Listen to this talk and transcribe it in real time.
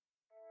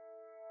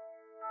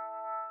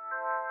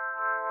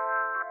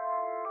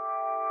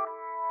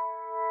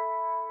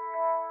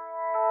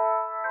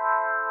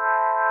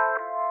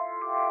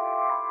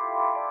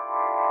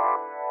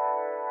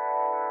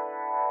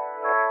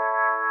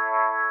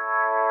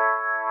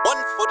1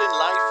 foot in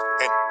life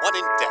and 1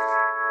 in death.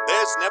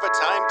 There's never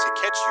time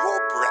to catch your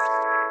breath.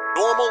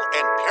 Normal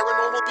and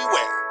paranormal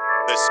beware.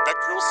 The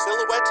spectral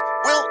silhouette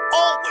will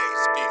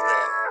always be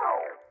there.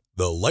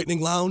 The Lightning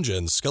Lounge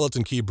and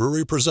Skeleton Key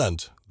Brewery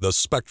present the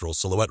Spectral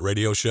Silhouette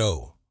Radio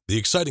Show. The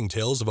exciting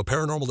tales of a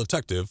paranormal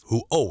detective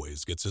who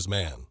always gets his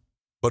man.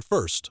 But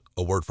first,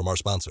 a word from our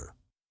sponsor.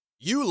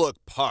 You look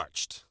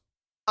parched.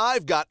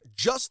 I've got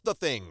just the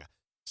thing.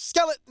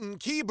 Skeleton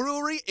Key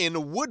Brewery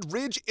in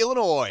Woodridge,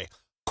 Illinois.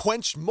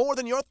 Quench more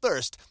than your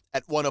thirst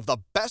at one of the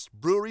best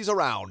breweries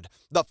around.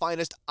 The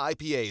finest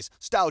IPAs,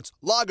 stouts,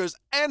 lagers,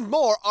 and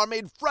more are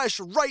made fresh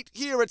right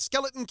here at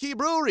Skeleton Key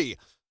Brewery.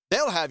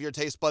 They'll have your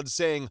taste buds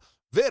saying,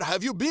 "Where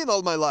have you been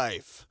all my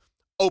life?"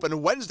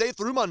 Open Wednesday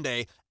through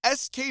Monday,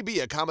 SKB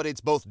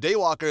accommodates both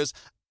daywalkers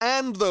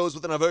and those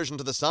with an aversion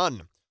to the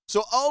sun.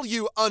 So all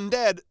you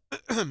undead,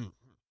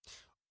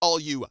 all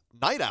you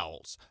night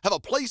owls, have a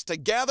place to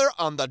gather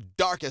on the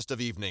darkest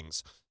of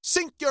evenings.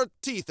 Sink your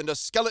teeth into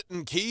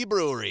Skeleton Key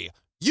Brewery.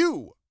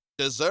 You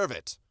deserve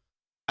it.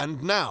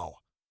 And now,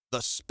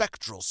 the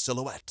Spectral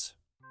Silhouette.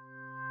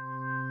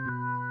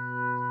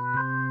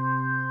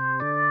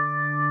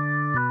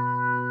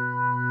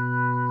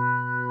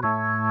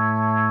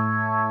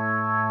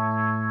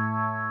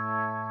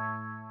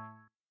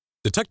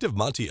 Detective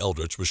Monty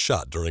Eldridge was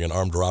shot during an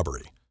armed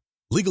robbery.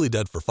 Legally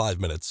dead for 5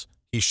 minutes,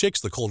 he shakes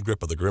the cold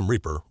grip of the Grim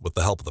Reaper with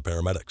the help of the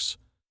paramedics.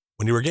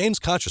 When he regains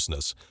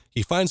consciousness,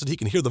 he finds that he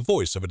can hear the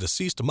voice of a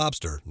deceased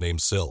mobster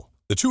named Syl.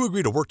 The two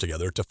agree to work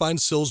together to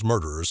find Syl's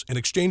murderers in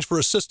exchange for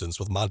assistance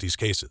with Monty's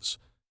cases.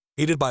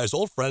 Aided by his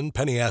old friend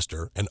Penny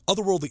Astor and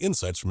otherworldly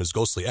insights from his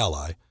ghostly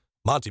ally,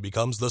 Monty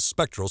becomes the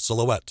Spectral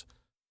Silhouette.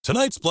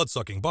 Tonight's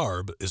bloodsucking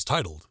barb is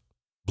titled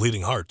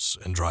Bleeding Hearts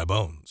and Dry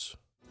Bones.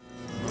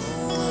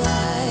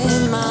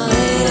 My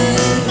lady,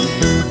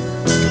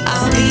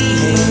 I'll be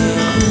here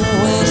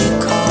when you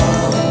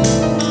call.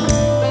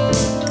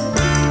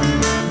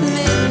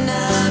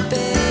 Midnight,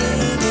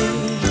 baby,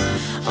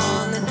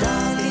 on the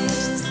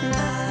darkest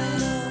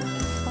night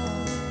of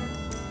fall.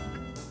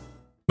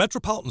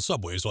 Metropolitan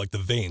subways are like the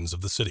veins of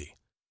the city.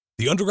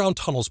 The underground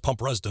tunnels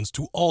pump residents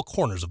to all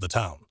corners of the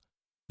town.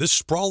 This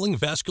sprawling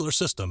vascular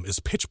system is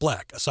pitch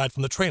black aside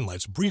from the train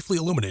lights briefly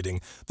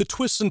illuminating the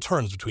twists and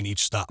turns between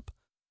each stop.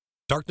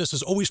 Darkness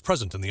is always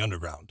present in the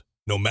underground,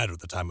 no matter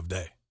the time of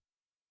day.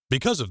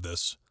 Because of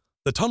this,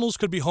 the tunnels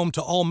could be home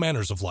to all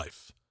manners of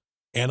life.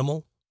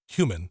 Animal,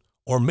 human,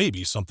 or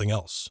maybe something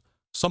else.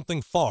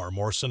 Something far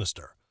more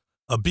sinister.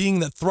 A being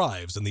that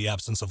thrives in the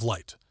absence of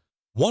light.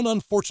 One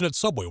unfortunate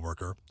subway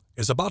worker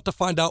is about to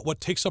find out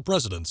what takes up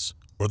residence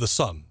where the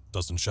sun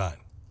doesn't shine.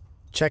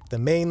 Check the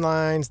main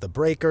lines, the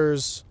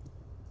breakers.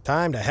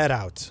 Time to head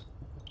out.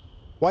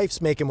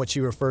 Wife's making what she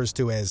refers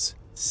to as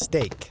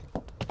steak.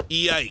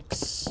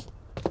 Yikes.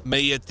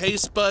 May your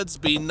taste buds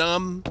be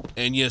numb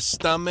and your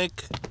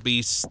stomach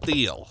be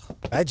steel.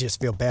 I just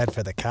feel bad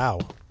for the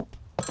cow.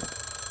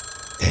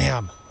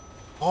 Damn.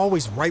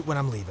 Always right when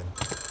I'm leaving.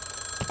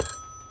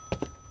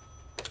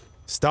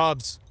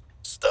 Stubbs.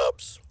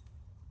 Stubbs.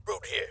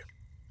 Root here.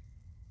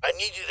 I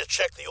need you to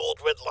check the old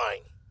red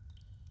line.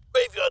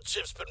 Graveyard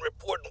shift's been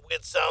reporting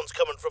weird sounds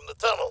coming from the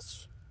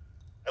tunnels.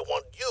 I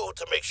want you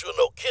to make sure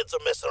no kids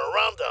are messing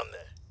around down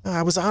there.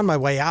 I was on my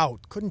way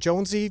out. Couldn't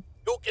Jonesy?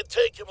 You can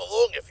take him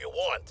along if you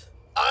want.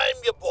 I'm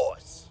your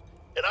boss,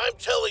 and I'm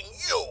telling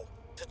you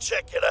to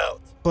check it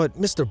out. But,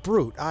 Mr.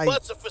 Brute,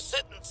 Butts are for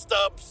sitting,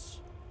 Stubbs.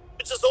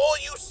 Which is all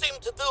you seem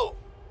to do.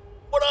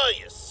 What are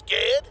you,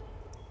 scared?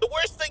 The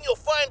worst thing you'll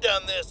find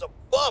down there is a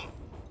bum,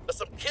 or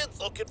some kids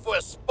looking for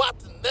a spot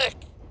in the neck.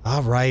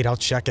 All right, I'll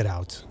check it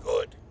out.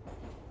 Good.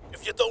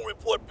 If you don't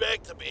report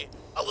back to me,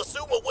 I'll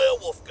assume a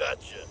werewolf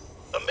got you.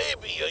 Or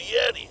maybe a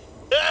yeti.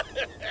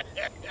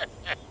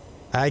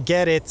 I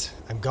get it.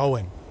 I'm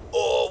going.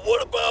 Or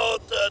what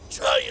about a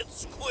giant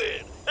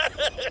squid?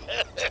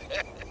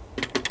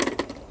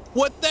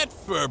 What that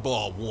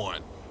furball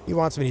want? He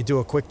wants me to do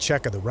a quick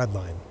check of the red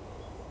line.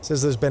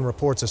 Says there's been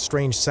reports of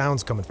strange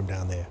sounds coming from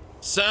down there.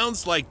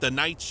 Sounds like the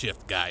night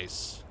shift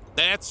guys.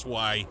 That's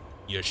why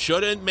you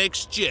shouldn't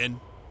mix gin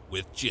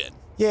with gin.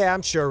 Yeah,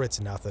 I'm sure it's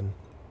nothing.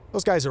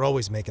 Those guys are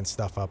always making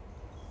stuff up.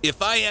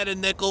 If I had a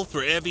nickel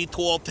for every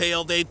tall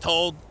tale they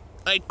told,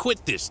 I'd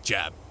quit this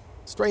job.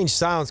 Strange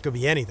sounds could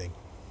be anything.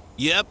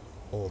 Yep.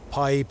 Old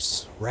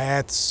pipes,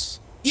 rats.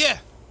 Yeah.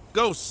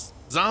 Ghosts.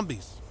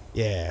 Zombies.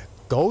 Yeah,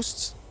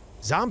 ghosts?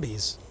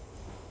 Zombies?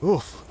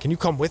 Oof, can you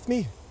come with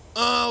me?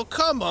 Oh,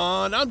 come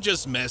on. I'm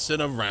just messing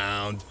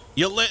around.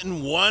 You're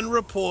letting one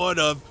report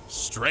of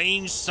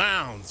strange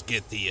sounds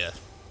get to you.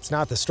 It's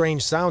not the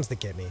strange sounds that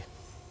get me.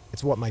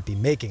 It's what might be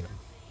making them.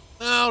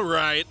 All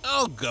right,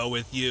 I'll go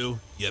with you,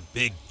 you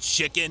big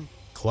chicken.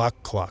 Cluck,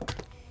 cluck.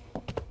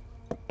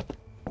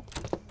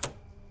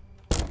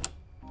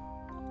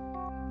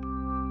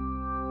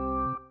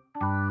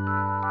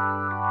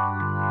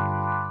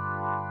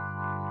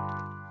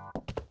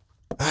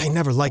 I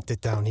never liked it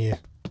down here.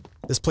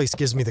 This place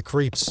gives me the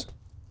creeps.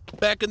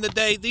 Back in the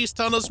day, these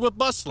tunnels were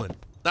bustling.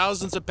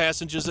 Thousands of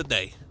passengers a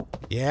day.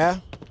 Yeah?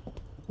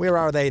 Where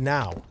are they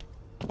now?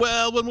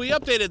 Well, when we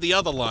updated the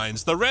other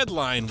lines, the red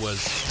line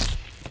was...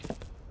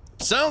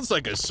 Sounds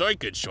like a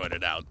circuit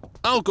shorted out.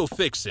 I'll go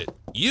fix it.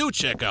 You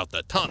check out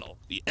the tunnel.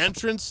 The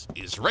entrance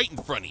is right in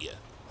front of you.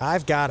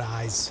 I've got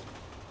eyes.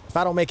 If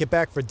I don't make it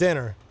back for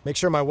dinner, make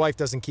sure my wife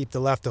doesn't keep the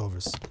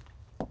leftovers.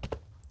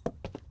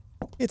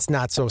 It's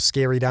not so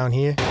scary down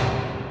here.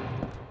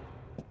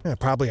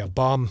 Probably a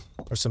bum,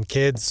 or some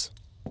kids,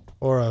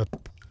 or a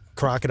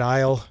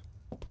crocodile,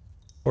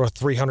 or a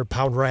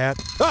 300-pound rat.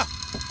 Ah!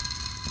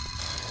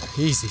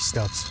 Easy,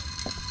 Stubbs.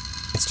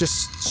 It's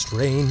just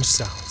strange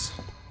sounds.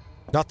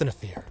 Nothing to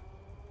fear.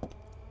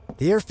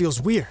 The air feels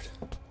weird,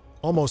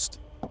 almost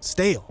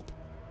stale.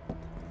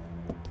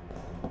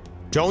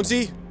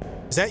 Jonesy,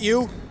 is that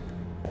you?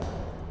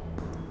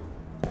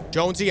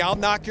 Jonesy, I'll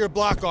knock your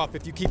block off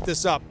if you keep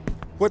this up.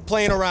 Quit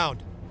playing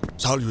around.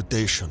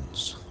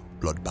 Salutations,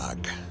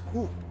 Bloodbag.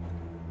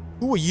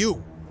 Who are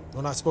you?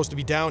 You're not supposed to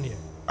be down here.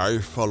 I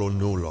follow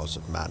no laws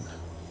of man.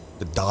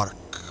 The dark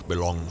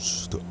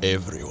belongs to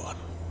everyone.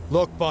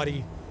 Look,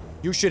 buddy,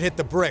 you should hit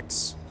the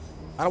bricks.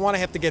 I don't want to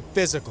have to get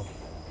physical.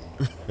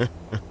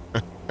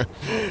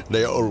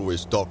 They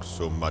always talk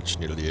so much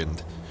near the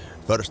end.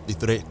 First the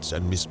threats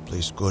and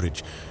misplaced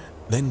courage,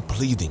 then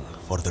pleading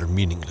for their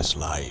meaningless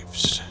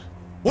lives.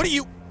 What are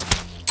you...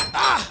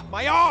 Ah!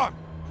 My arm!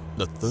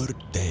 The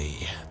third day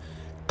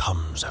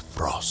comes a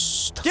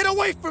frost. Get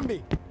away from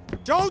me!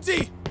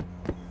 Jonesy!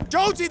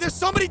 Jonesy, there's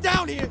somebody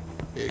down here!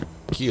 A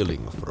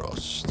killing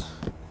frost.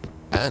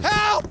 And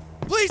Help!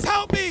 Please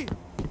help me!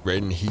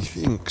 when he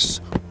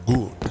thinks,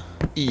 good,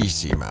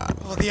 easy man.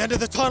 Oh, the end of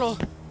the tunnel.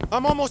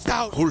 I'm almost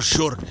out. Full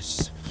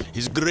sureness,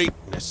 his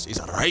greatness is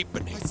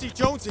ripening. I see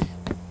Jonesy.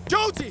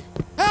 Jonesy!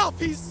 Help!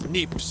 He's...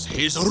 Nips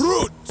his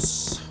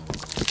roots.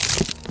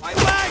 My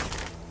leg!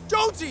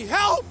 Jonesy,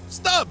 help!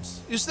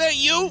 Stubbs, is that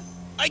you?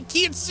 I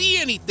can't see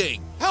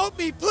anything. Help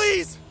me,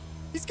 please!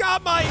 He's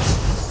got my...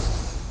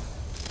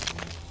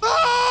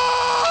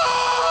 Ah!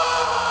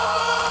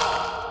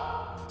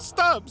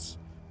 Stubbs,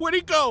 where'd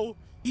he go?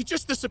 He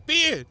just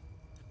disappeared.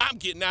 I'm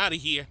getting out of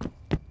here.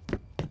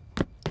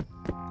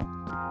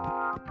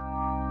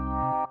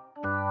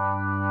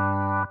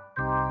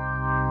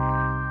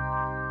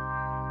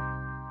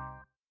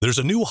 There's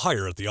a new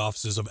hire at the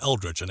offices of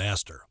Eldritch and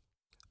Astor.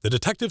 The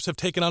detectives have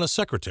taken on a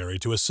secretary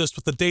to assist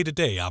with the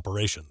day-to-day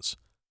operations.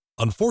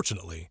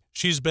 Unfortunately,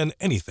 she's been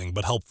anything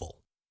but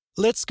helpful.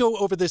 Let's go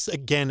over this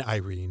again,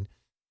 Irene.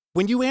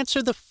 When you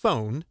answer the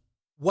phone,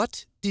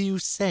 what do you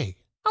say?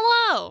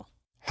 Hello.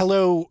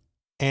 Hello,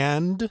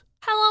 and?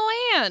 Hello,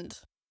 and.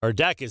 Her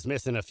deck is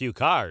missing a few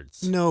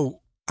cards.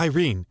 No,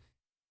 Irene.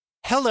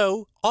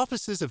 Hello,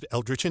 offices of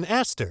Eldritch and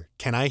Astor.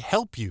 Can I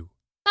help you?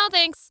 No,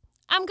 thanks.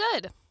 I'm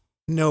good.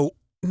 No,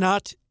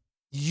 not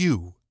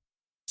you.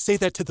 Say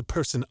that to the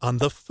person on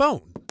the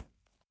phone.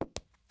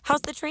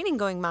 How's the training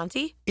going,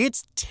 Monty?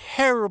 It's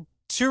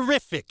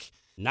terrific.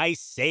 Nice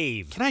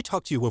save. Can I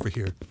talk to you over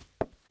here?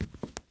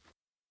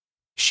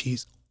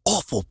 She's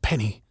awful,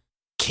 Penny.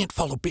 Can't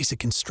follow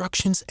basic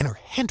instructions, and her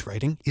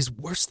handwriting is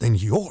worse than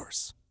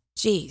yours.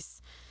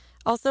 Jeez.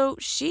 Also,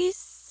 she's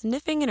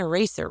sniffing an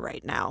eraser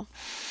right now.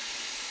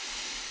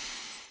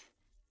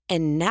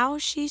 And now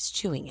she's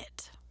chewing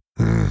it.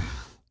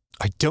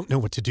 I don't know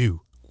what to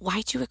do.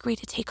 Why'd you agree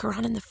to take her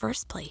on in the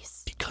first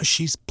place? Because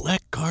she's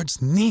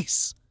Blackguard's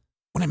niece.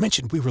 When I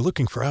mentioned we were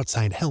looking for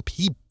outside help,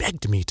 he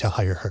begged me to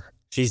hire her.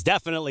 She's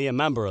definitely a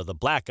member of the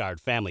Blackguard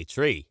family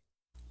tree.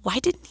 Why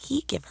didn't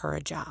he give her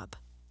a job?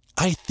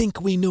 I think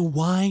we know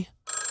why.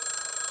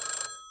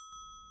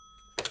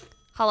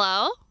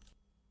 Hello?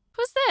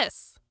 Who's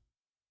this?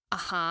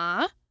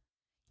 Uh-huh.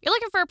 You're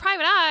looking for a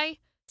private eye?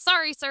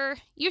 Sorry, sir.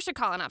 You should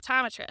call an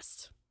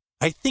optometrist.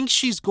 I think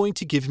she's going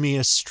to give me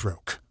a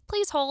stroke.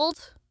 Please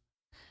hold.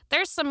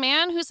 There's some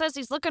man who says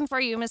he's looking for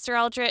you, Mr.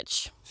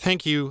 Eldritch.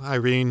 Thank you,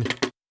 Irene.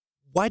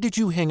 Why did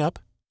you hang up?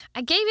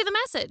 I gave you the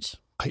message.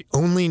 I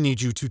only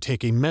need you to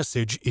take a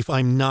message if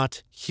I'm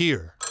not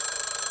here.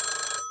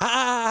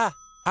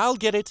 I'll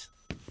get it.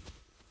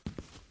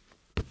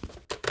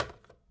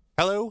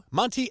 Hello,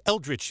 Monty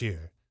Eldritch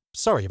here.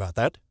 Sorry about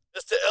that.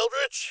 Mr.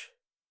 Eldritch,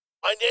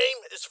 my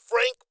name is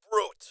Frank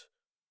Brute.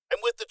 I'm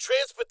with the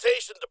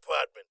Transportation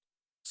Department,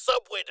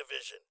 Subway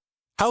Division.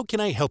 How can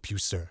I help you,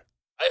 sir?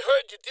 I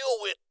heard you deal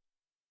with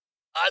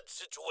odd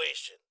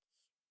situations,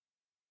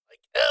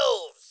 like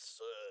elves,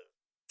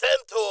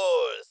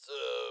 centaurs,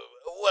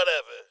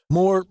 whatever.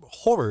 More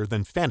horror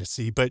than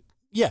fantasy, but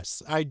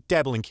yes, I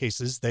dabble in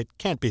cases that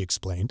can't be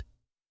explained.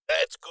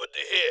 That's good to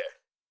hear,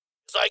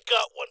 'cause I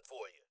got one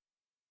for you.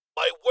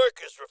 My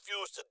workers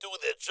refuse to do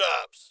their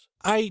jobs.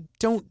 I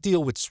don't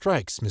deal with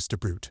strikes, Mr.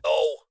 Brute.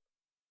 No,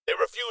 they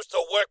refuse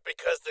to work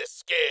because they're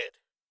scared.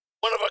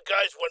 One of our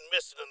guys went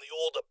missing in the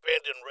old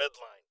abandoned Red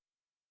Line.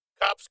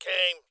 Cops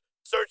came,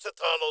 searched the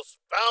tunnels,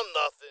 found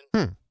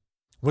nothing.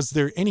 Was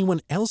there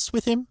anyone else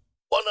with him?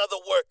 One other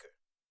worker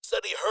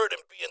said he heard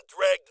him being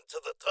dragged into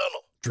the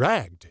tunnel.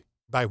 Dragged?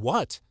 By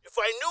what? If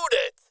I knew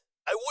that,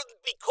 I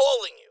wouldn't be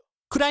calling you.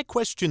 Could I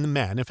question the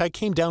man if I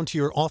came down to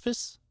your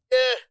office?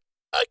 Yeah,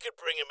 I could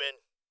bring him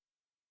in.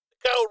 The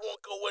Coward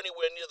won't go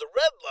anywhere near the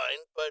red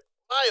line, but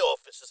my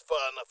office is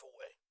far enough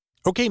away.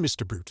 Okay,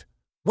 Mr. Brute.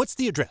 What's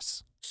the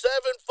address?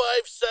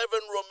 757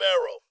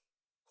 Romero,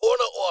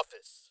 corner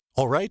office.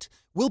 All right,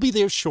 we'll be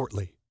there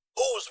shortly.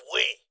 Who's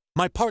we?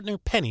 My partner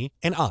Penny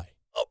and I.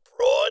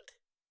 Abroad?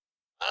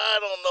 I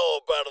don't know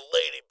about a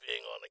lady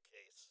being on a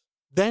case.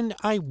 Then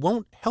I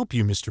won't help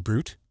you, Mr.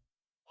 Brute.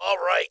 All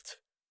right,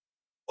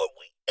 but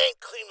we ain't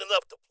cleaning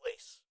up the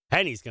place.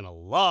 Penny's gonna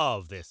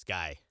love this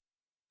guy.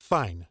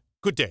 Fine.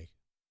 Good day.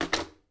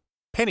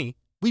 Penny,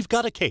 we've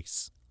got a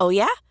case. Oh,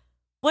 yeah?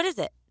 What is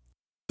it?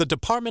 The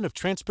Department of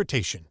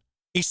Transportation.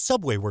 A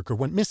subway worker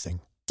went missing.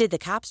 Did the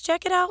cops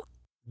check it out?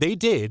 They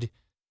did,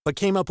 but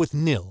came up with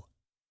nil.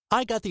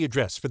 I got the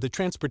address for the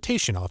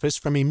transportation office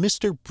from a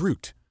Mr.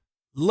 Brute.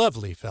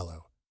 Lovely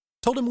fellow.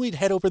 Told him we'd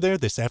head over there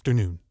this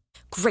afternoon.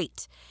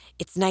 Great.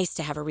 It's nice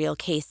to have a real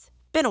case.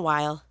 Been a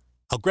while.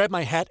 I'll grab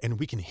my hat and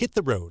we can hit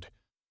the road.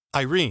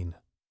 Irene,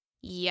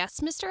 Yes,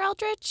 Mr.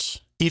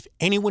 Eldridge? if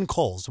anyone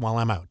calls while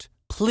I'm out,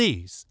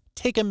 please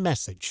take a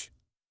message.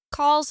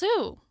 Calls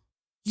who?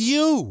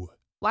 You!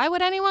 Why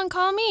would anyone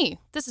call me?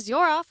 This is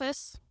your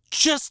office.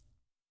 Just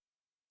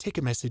take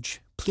a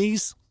message,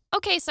 please.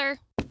 Okay, sir.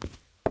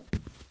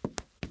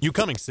 You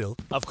coming, Sil?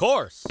 Of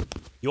course.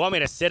 You want me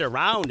to sit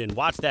around and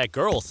watch that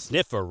girl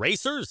sniff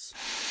erasers?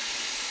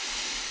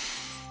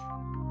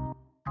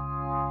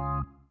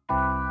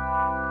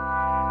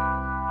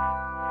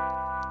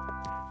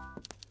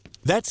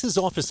 That's his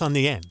office on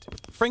the end.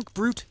 Frank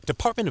Brute,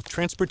 Department of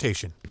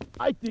Transportation.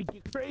 I think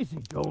you're crazy,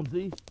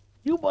 Jonesy.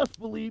 You must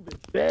believe in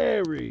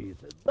fairies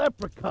and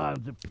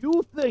leprechauns if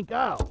you think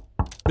I'll.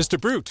 Mr.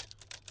 Brute,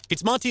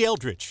 it's Monty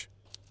Eldridge.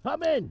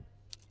 Come in.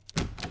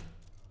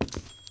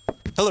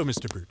 Hello,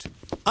 Mr. Brute.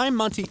 I'm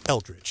Monty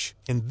Eldridge,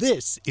 and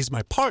this is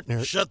my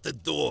partner. Shut the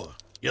door.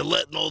 You're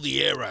letting all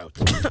the air out.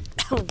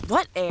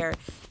 What air?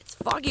 It's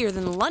foggier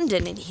than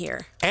London in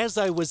here. As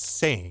I was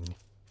saying,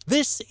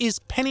 this is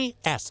Penny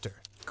Astor.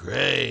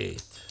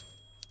 Great.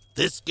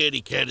 This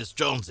scaredy cat is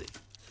Jonesy,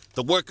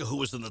 the worker who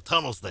was in the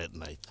tunnels that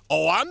night.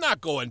 Oh, I'm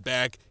not going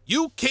back.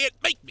 You can't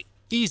make me.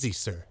 Easy,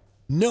 sir.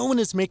 No one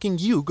is making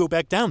you go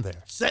back down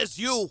there. Says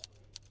you.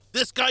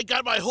 This guy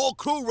got my whole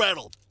crew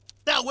rattled.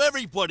 Now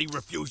everybody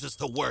refuses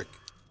to work.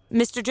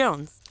 Mr.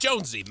 Jones.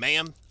 Jonesy,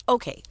 ma'am.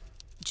 Okay,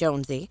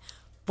 Jonesy.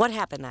 What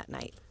happened that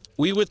night?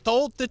 We were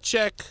told to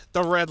check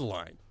the red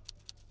line.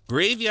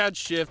 Graveyard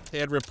shift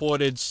had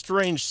reported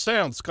strange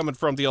sounds coming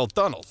from the old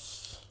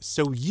tunnels.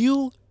 So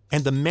you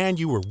and the man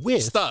you were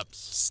with...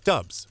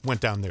 Stubbs went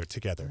down there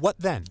together. What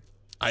then?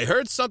 I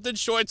heard something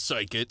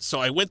short-circuit, so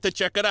I went to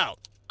check it out.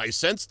 I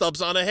sent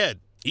Stubbs on ahead.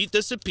 He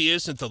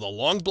disappears into the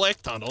long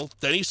black tunnel,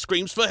 then he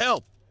screams for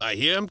help. I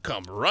hear him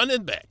come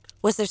running back.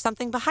 Was there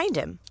something behind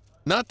him?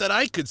 Not that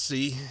I could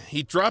see.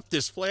 He dropped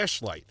his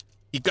flashlight.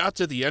 He got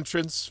to the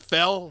entrance,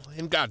 fell,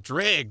 and got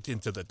dragged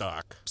into the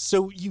dark.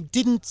 So you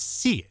didn't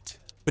see it,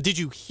 but did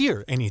you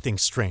hear anything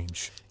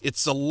strange?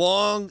 It's a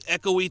long,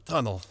 echoey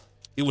tunnel.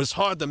 It was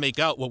hard to make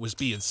out what was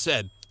being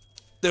said.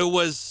 There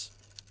was...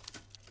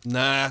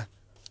 Nah,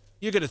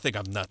 you're gonna think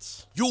I'm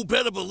nuts. You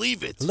better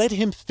believe it. Let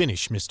him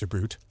finish, Mr.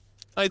 Brute.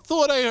 I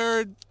thought I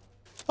heard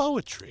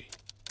poetry.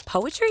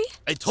 Poetry?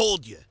 I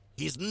told you,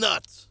 he's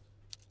nuts.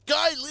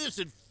 Guy lives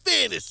in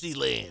fantasy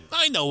land.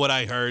 I know what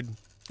I heard.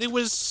 It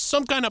was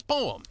some kind of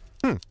poem.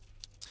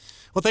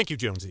 Well, thank you,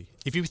 Jonesy.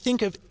 If you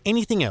think of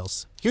anything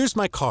else, here's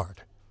my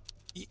card.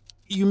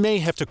 You may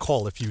have to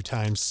call a few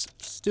times.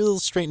 Still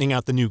straightening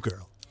out the new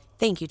girl.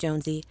 Thank you,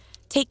 Jonesy.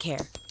 Take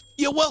care.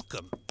 You're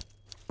welcome.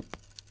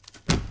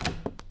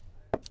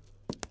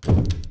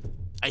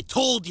 I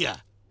told ya,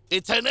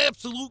 it's an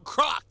absolute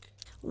crock.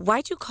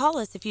 Why'd you call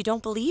us if you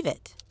don't believe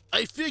it?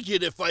 I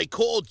figured if I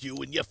called you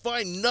and you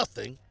find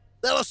nothing,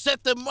 that'll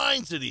set their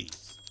minds at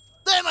ease.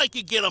 Then I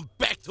could get them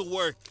back to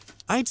work.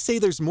 I'd say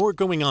there's more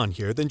going on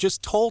here than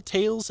just tall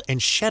tales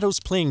and shadows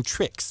playing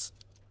tricks.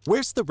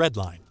 Where's the red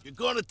line? You're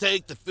gonna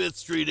take the 5th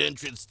Street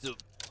entrance to,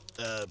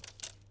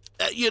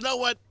 you know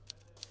what?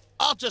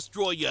 I'll just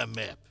draw you a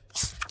map.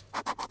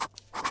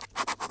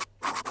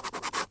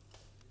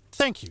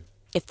 Thank you.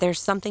 If there's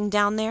something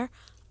down there,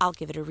 I'll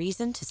give it a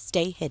reason to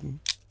stay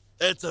hidden.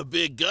 That's a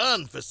big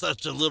gun for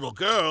such a little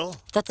girl.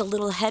 That's a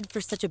little head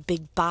for such a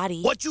big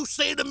body. What'd you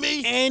say to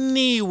me?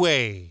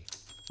 Anyway,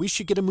 we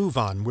should get a move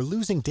on. We're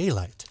losing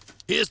daylight.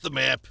 Here's the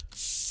map.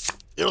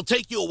 It'll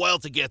take you a while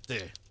to get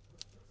there.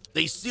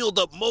 They sealed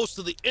up most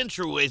of the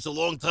entryways a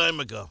long time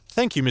ago.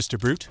 Thank you, Mr.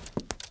 Brute.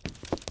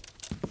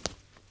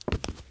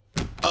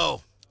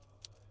 Oh,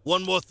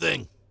 one more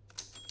thing.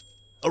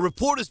 A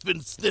reporter's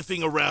been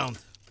sniffing around.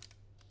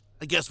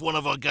 I guess one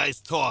of our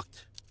guys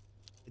talked.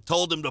 I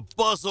told him to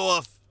buzz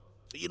off,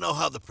 but you know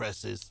how the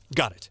press is.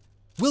 Got it.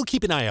 We'll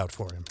keep an eye out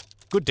for him.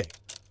 Good day.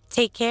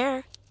 Take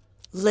care,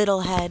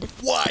 little head.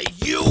 Why,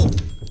 you?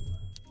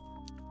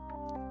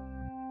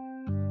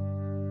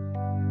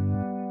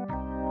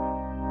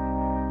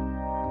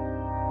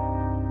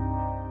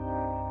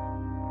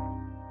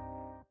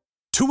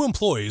 Two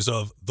employees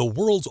of the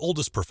world's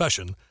oldest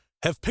profession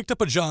have picked up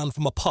a John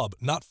from a pub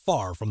not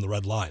far from the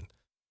Red Line.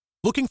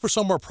 Looking for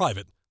somewhere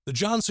private, the the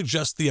John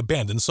suggests the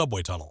abandoned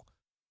subway tunnel.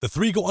 The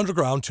three go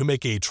underground to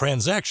make a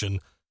transaction,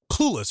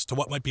 clueless to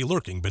what might be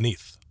lurking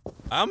beneath.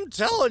 I'm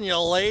telling you,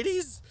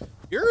 ladies,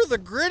 you're the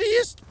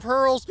prettiest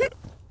girls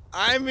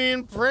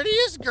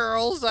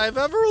I've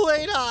ever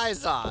laid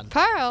eyes on.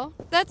 Pearl,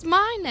 that's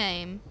my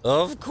name.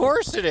 Of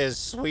course it is,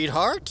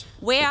 sweetheart.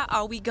 Where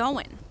are we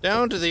going?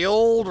 Down to the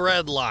old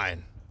Red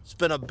Line. It's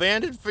been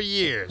abandoned for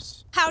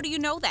years. How do you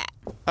know that?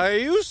 I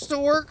used to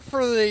work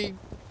for the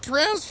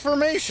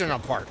transformation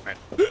apartment.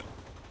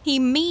 He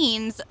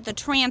means the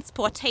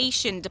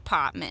transportation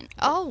department.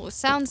 Oh,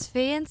 sounds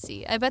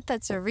fancy. I bet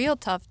that's a real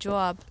tough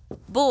job.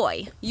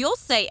 Boy, you'll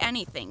say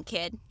anything,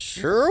 kid.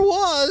 Sure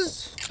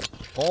was.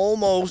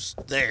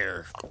 Almost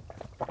there.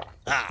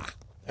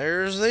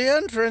 There's the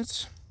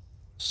entrance.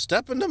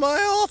 Step into my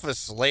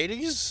office,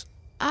 ladies.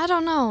 I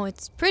don't know.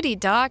 It's pretty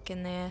dark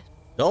in there.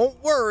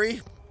 Don't worry.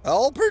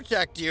 I'll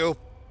protect you.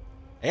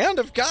 And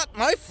I've got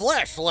my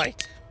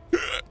flashlight.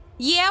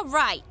 Yeah,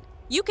 right.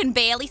 You can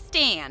barely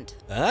stand.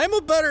 I'm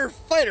a better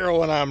fighter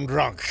when I'm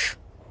drunk.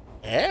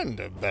 And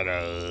a better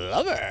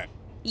lover.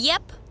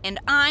 Yep, and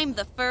I'm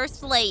the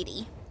first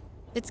lady.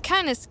 It's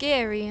kind of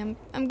scary.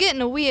 I'm getting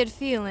a weird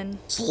feeling.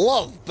 It's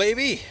love,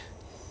 baby.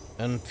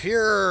 And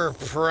pure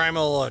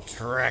primal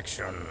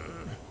attraction.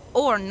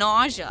 Or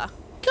nausea.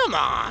 Come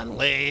on,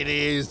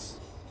 ladies.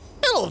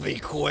 It'll be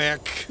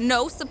quick.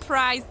 No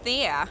surprise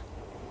there.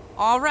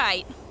 All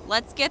right,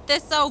 let's get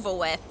this over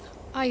with.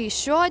 Are you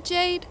sure,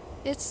 Jade?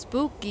 It's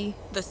spooky.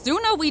 The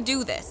sooner we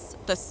do this,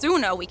 the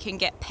sooner we can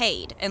get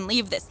paid and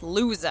leave this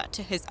loser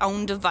to his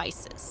own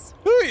devices.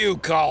 Who are you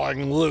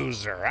calling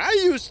loser? I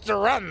used to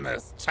run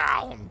this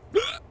town.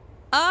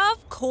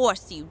 Of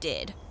course you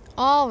did.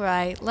 All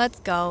right, let's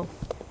go.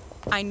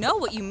 I know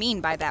what you mean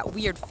by that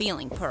weird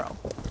feeling, Pearl.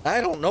 I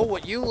don't know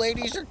what you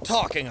ladies are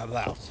talking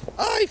about.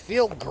 I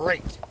feel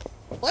great.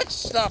 Let's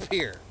stop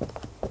here.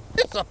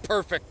 It's a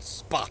perfect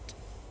spot.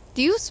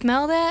 Do you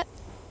smell that?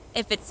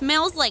 If it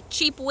smells like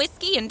cheap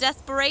whiskey and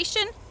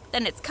desperation,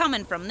 then it's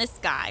coming from this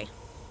guy.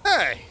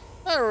 Hey,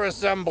 I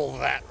resemble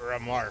that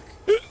remark.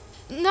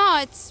 No,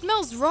 it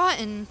smells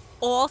rotten.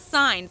 All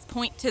signs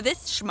point to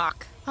this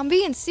schmuck. I'm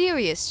being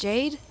serious,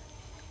 Jade.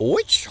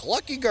 Which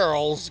lucky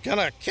girl's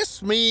gonna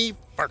kiss me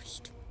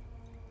first?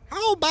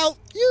 How about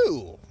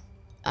you?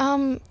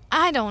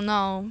 I don't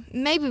know.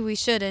 Maybe we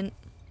shouldn't.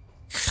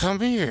 Come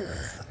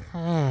here.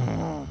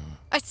 I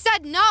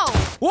said no!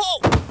 Whoa!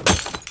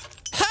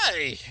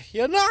 Hey,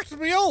 you knocked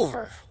me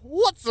over.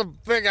 What's the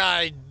big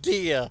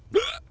idea?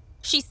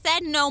 She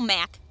said no,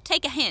 Mac.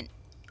 Take a hint.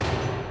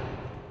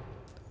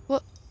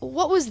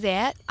 What was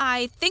that?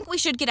 I think we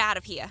should get out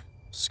of here.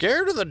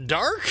 Scared of the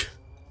dark?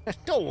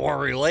 Don't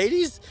worry,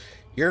 ladies.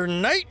 Your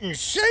knight in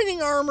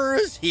shining armor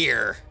is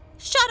here.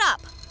 Shut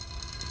up!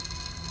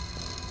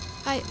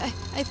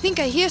 I think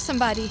I hear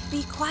somebody.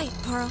 Be quiet,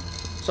 Pearl.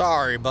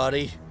 Sorry,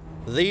 buddy.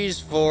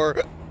 These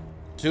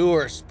two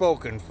are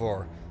spoken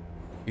for.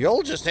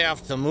 You'll just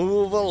have to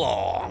move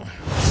along.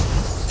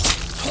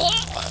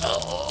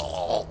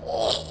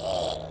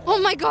 Oh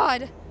my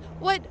God!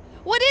 What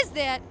is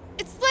that?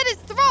 It slit his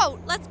throat!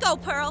 Let's go,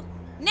 Pearl.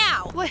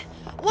 Now!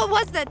 What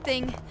was that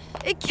thing?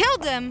 It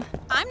killed him!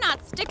 I'm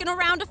not sticking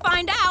around to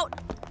find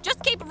out.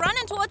 Just keep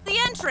running towards the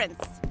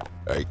entrance.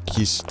 I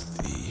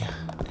kissed thee,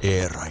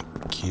 ere I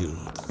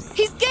killed thee.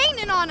 He's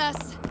gaining on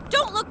us!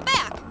 Don't look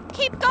back!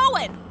 Keep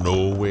going!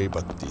 No way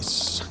but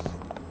this.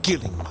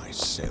 Killing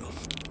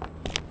myself.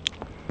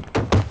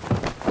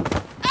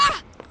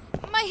 Ah!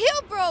 My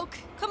heel broke!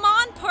 Come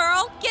on,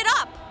 Pearl, get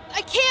up!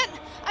 I can't!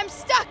 I'm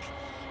stuck!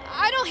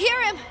 I don't hear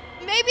him!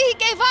 Maybe he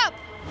gave up!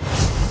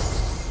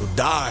 To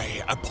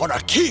die upon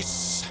a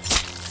kiss!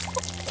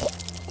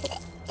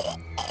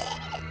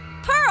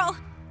 Pearl!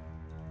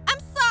 I'm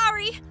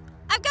sorry!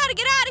 I've got to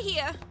get out of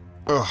here!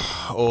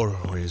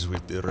 Always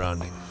with the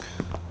running.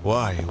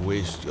 Why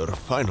waste your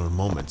final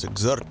moments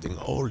exerting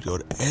all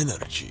your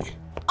energy?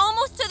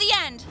 Almost to the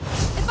end!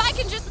 If I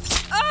can just...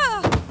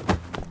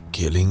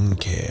 Killing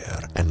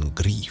care and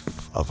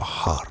grief of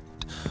heart.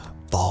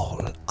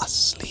 Fall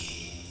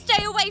asleep.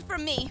 Stay away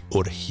from me!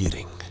 Or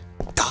hearing.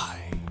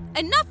 Die.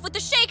 Enough with the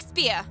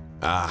Shakespeare!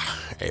 A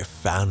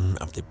fan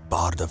of the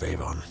Bard of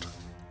Avon.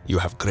 You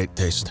have great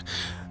taste.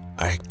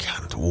 I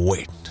can't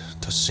wait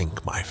to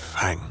sink my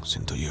fangs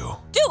into you.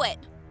 Do it!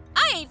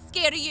 I ain't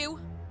scared of you!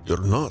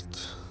 You're not.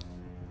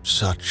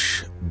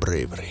 Such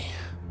bravery.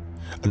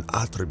 An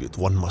attribute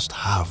one must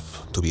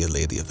have to be a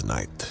lady of the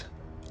night.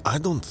 I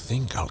don't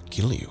think I'll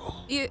kill you.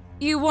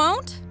 You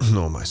won't?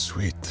 No, my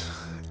sweet.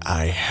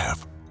 I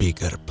have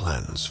bigger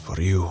plans for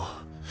you.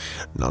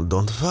 Now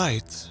don't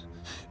fight.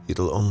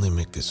 It'll only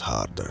make this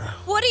harder.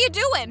 What are you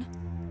doing?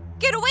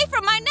 Get away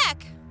from my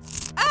neck!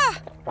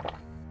 The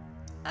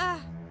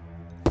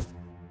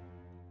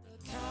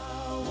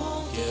cow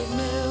won't give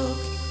milk.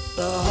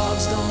 The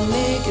hogs don't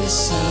make a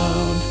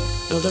sound.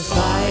 Build a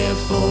fire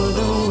for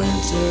the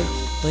winter,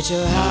 but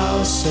your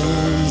house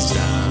burns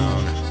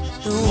down.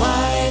 The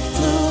wife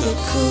flew the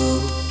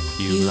coop.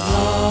 You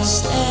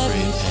lost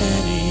every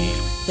penny.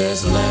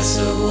 There's less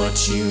of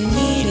what you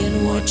need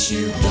and what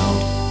you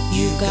don't.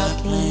 you've got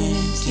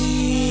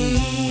plenty.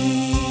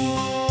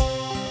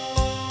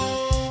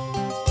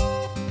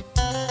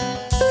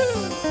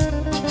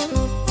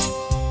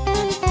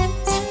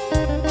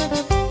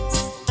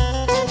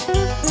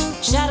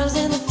 Shadows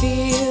in the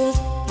field,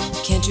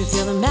 can't you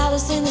feel the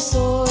malice in the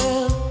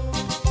soil?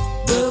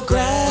 The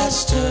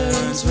grass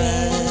turns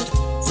red,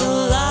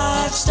 the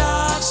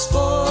livestock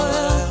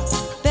spoil.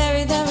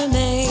 Bury their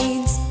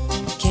remains,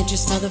 can't you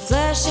smell the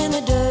flesh in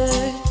the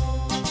dirt?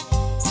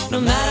 No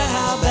matter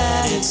how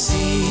bad it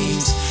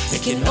seems,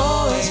 it can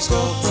always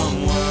go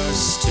from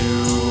worse to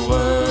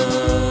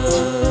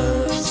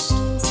worst.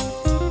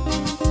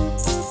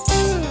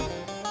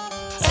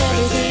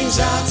 Everything's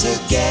out to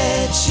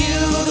get you,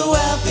 the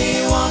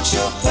wealthy want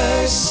your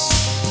purse.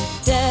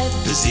 Death,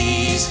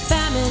 disease,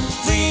 famine,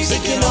 fleas,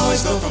 it can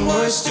always go from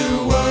worse to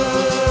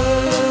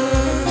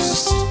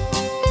worst.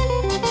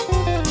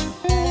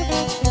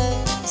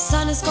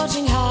 Sun is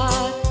scorching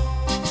hot,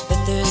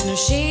 but there's no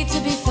shade to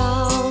be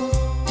found.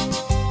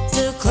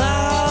 The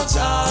clouds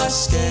are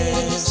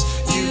scarce,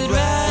 you'd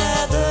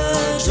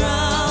rather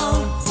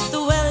drown.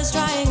 The well is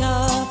drying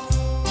up,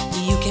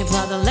 you can't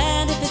plow the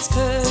land if it's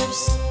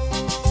cursed.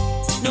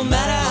 No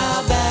matter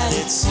how bad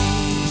it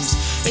seems,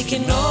 it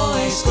can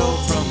always go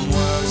from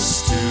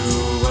worse to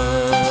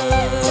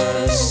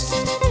worst.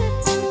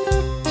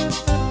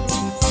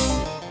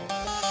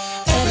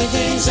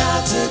 Everything's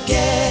out to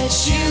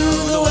get you,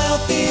 the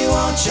wealthy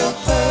want your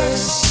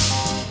purse.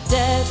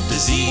 Death,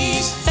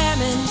 disease,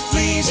 famine,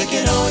 fleas, it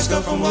can always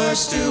go from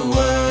worse to worst.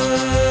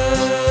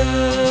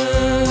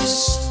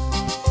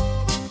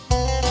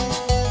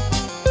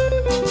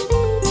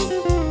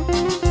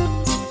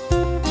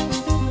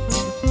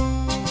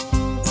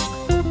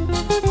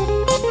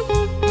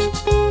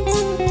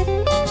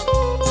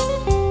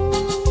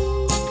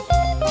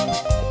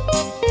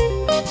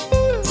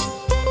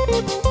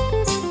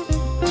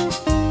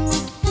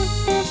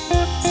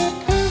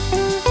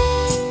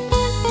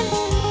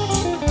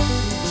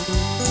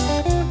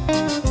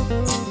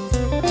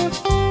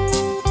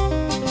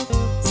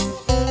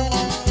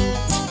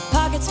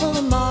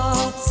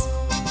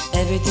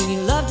 Everything you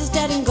loved is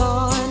dead and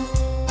gone.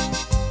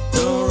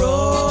 The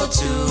road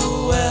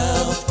to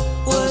wealth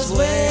was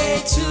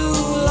way too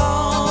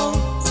long.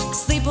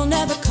 Sleep will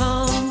never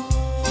come,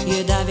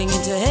 you're diving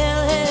into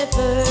hell head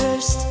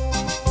first.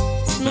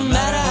 No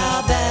matter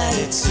how bad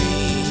it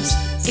seems,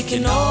 it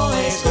can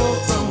always go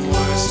from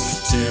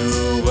worst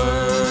to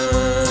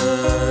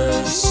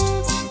worst.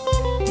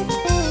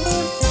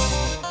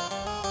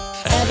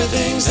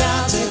 Everything's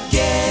out to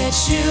get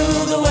you,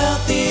 the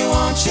wealthy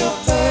want your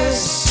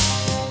purse.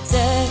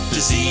 Death,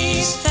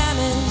 disease,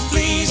 famine,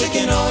 fleas, it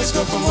can always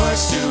go from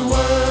worse to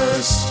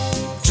worst.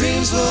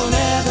 Dreams will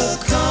never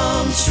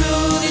come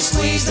true, they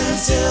squeeze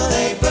until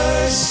they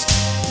burst.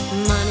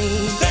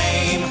 Money,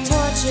 fame,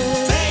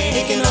 torture, pain,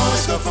 it can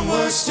always go from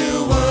worse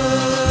to worst.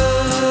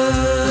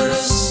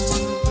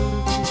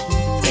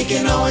 It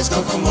can always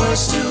go from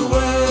worse to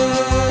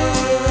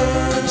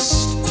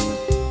worst.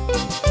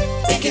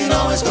 It can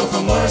always go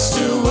from worse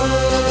to worst.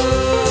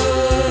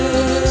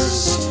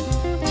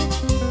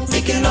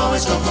 It can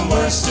always go from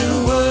worse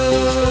to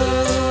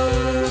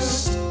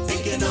worst.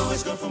 It can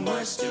always go from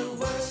worse to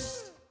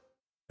worst.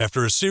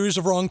 After a series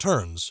of wrong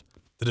turns,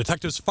 the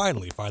detectives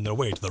finally find their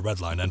way to the Red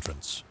Line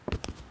entrance.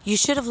 You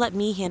should have let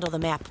me handle the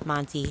map,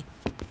 Monty.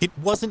 It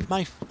wasn't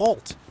my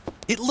fault.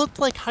 It looked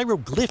like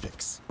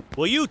hieroglyphics.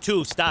 Will you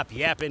two stop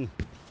yapping?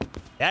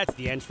 That's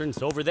the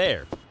entrance over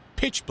there.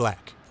 Pitch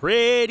black.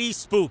 Pretty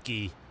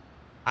spooky.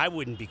 I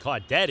wouldn't be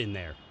caught dead in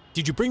there.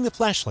 Did you bring the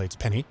flashlights,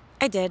 Penny?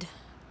 I did.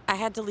 I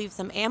had to leave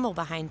some ammo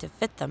behind to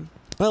fit them.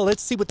 Well,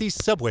 let's see what these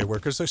subway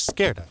workers are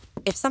scared of.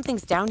 If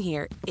something's down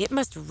here, it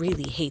must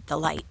really hate the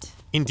light.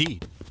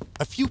 Indeed.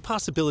 A few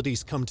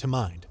possibilities come to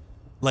mind.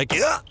 Like,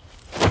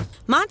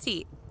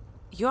 Monty,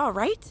 you all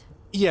right?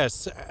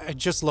 Yes, I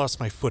just lost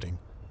my footing.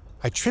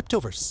 I tripped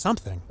over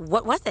something.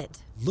 What was it?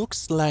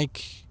 Looks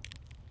like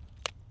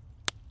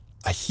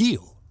a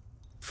heel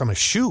from a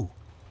shoe.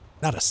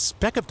 Not a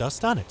speck of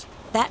dust on it.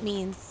 That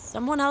means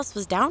someone else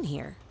was down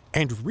here.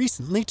 And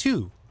recently,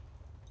 too.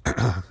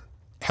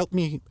 Help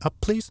me up,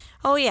 please?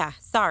 Oh, yeah,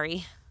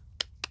 sorry.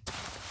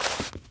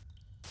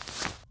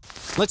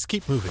 Let's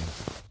keep moving.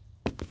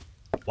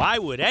 Why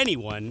would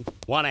anyone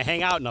want to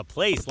hang out in a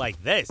place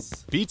like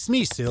this? Beats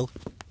me, Sil.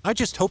 I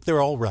just hope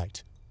they're all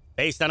right.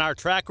 Based on our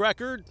track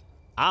record,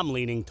 I'm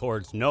leaning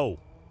towards no.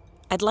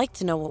 I'd like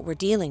to know what we're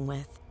dealing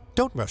with.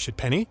 Don't rush it,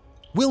 Penny.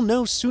 We'll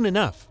know soon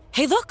enough.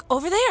 Hey, look,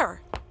 over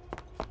there.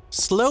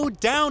 Slow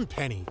down,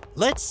 Penny.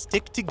 Let's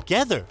stick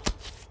together.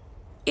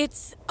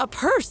 It's a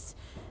purse,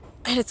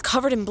 and it's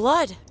covered in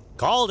blood.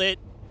 Called it.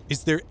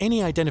 Is there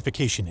any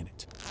identification in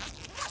it?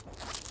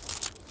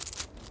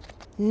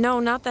 No,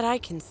 not that I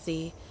can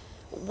see.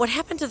 What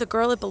happened to the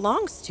girl it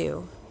belongs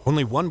to?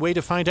 Only one way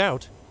to find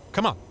out.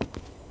 Come on.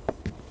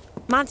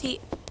 Monty,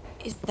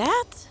 is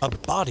that? A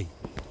body.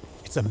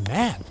 It's a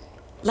man.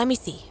 Let me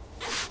see.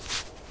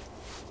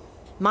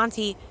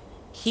 Monty,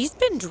 he's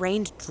been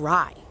drained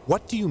dry.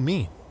 What do you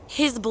mean?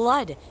 His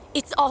blood.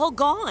 It's all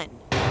gone.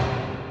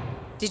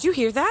 Did you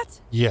hear that?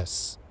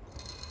 Yes.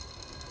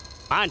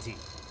 Monty,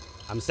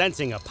 I'm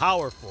sensing a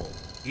powerful,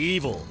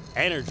 evil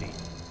energy.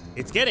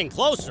 It's getting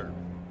closer.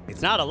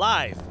 It's not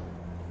alive,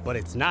 but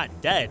it's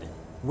not dead.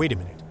 Wait a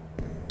minute.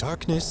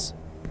 Darkness,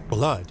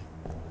 blood,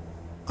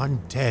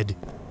 undead,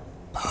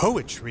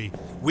 poetry.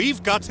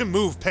 We've got to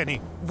move, Penny.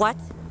 What?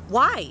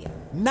 Why?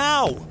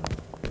 Now!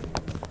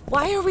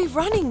 Why are we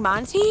running,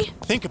 Monty?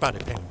 Think about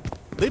it, Penny.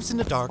 Lives in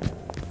the dark,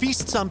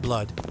 feasts on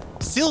blood.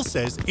 Syl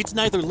says it's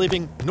neither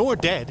living nor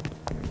dead.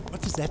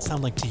 What does that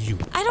sound like to you?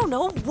 I don't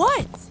know.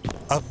 What?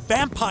 A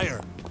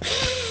vampire!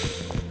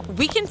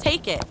 We can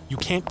take it. You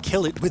can't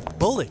kill it with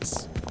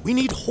bullets. We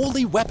need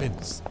holy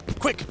weapons.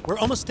 Quick, we're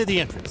almost to the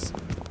entrance.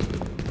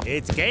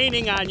 It's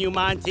gaining on you,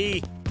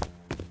 Monty.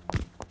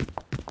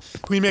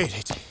 We made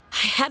it.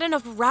 I had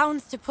enough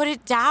rounds to put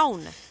it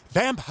down.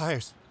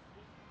 Vampires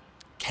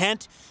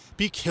can't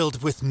be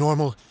killed with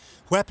normal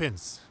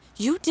weapons.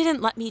 You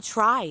didn't let me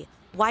try.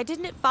 Why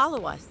didn't it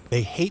follow us?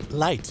 They hate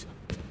light.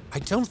 I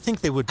don't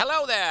think they would...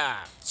 Hello there!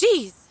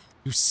 Jeez!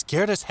 You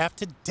scared us half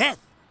to death.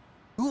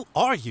 Who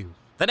are you?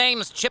 The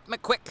name's Chip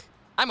McQuick.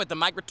 I'm with the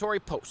Migratory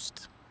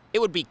Post. It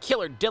would be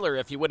killer diller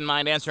if you wouldn't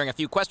mind answering a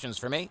few questions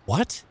for me.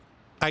 What?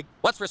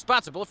 What's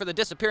responsible for the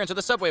disappearance of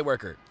the subway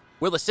worker?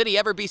 Will the city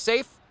ever be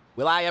safe?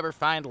 Will I ever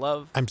find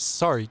love? I'm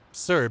sorry,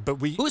 sir, but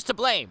we... Who's to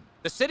blame?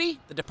 The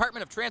city? The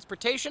Department of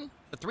Transportation?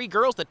 The 3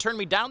 girls that turned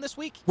me down this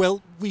week?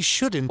 Well, we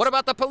shouldn't... What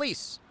about the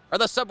police? Or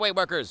the subway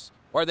workers?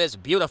 Or this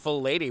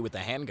beautiful lady with the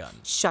handgun?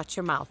 Shut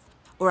your mouth,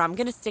 or I'm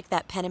gonna stick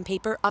that pen and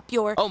paper up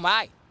your... Oh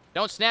my!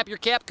 Don't snap your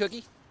cap,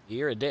 Cookie.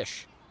 You're a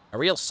dish. A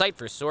real sight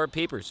for sore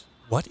peepers.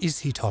 What is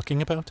he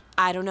talking about?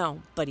 I don't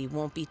know, but he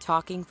won't be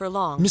talking for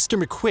long. Mr.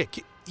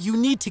 McQuick, you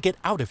need to get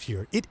out of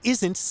here. It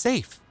isn't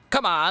safe.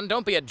 Come on,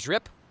 don't be a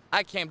drip.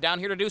 I came down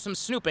here to do some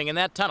snooping in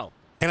that tunnel.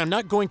 And I'm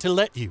not going to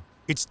let you.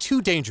 It's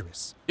too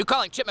dangerous. You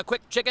calling Chip McQuick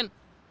chicken?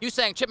 You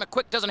saying Chip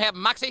McQuick doesn't have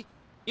moxie?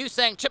 You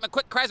saying Chip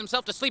McQuick cries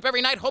himself to sleep every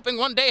night hoping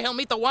one day he'll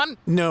meet the one?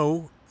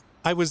 No,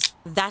 I was...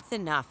 That's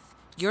enough.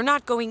 You're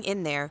not going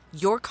in there.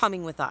 You're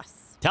coming with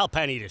us. Tell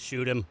Penny to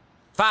shoot him.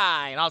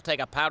 Fine, I'll take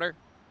a powder.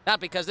 Not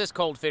because this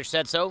cold fish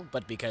said so,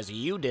 but because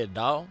you did,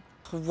 doll.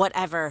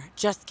 Whatever.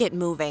 Just get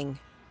moving.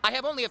 I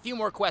have only a few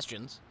more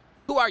questions.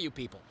 Who are you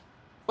people?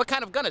 What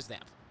kind of gun is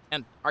that?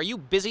 And are you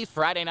busy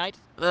Friday night?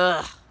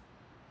 Ugh.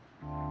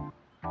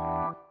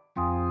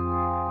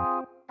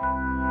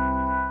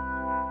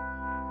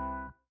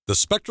 The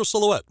Spectral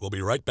Silhouette will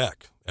be right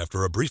back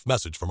after a brief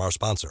message from our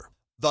sponsor.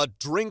 The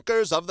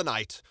drinkers of the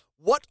night.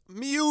 What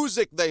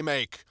music they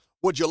make!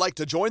 Would you like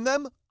to join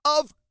them?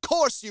 Of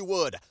course you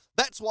would!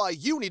 That's why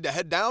you need to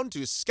head down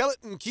to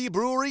Skeleton Key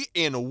Brewery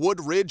in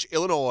Woodridge,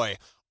 Illinois.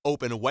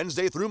 Open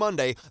Wednesday through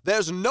Monday,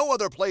 there's no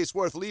other place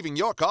worth leaving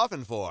your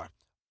coffin for.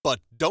 But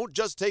don't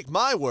just take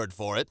my word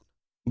for it.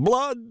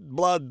 Blood,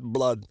 blood,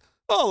 blood.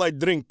 All I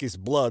drink is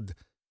blood.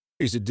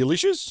 Is it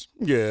delicious?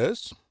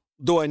 Yes.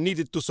 Do I need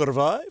it to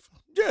survive?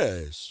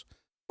 Yes.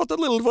 But a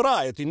little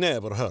variety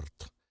never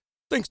hurt.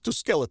 Thanks to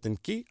Skeleton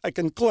Key, I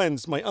can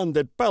cleanse my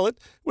undead palate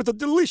with a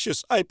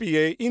delicious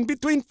IPA in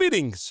between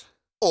fittings.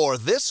 Or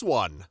this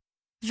one.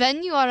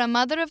 When you are a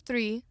mother of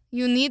 3,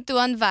 you need to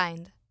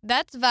unwind.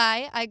 That's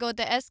why I go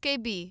to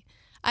SKB.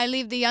 I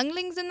leave the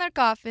younglings in their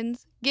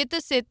coffins, get a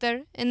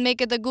sitter, and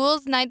make it a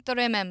ghoul's night to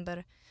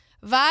remember.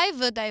 Why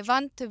would I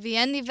want to be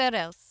anywhere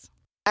else?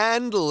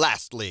 And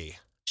lastly...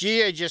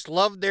 Gee, I just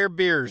love their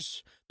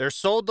beers. They're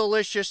so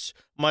delicious.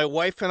 My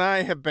wife and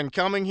I have been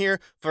coming here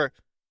for...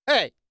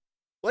 Hey,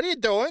 what are you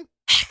doing?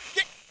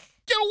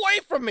 Get away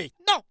from me!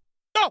 No!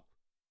 No!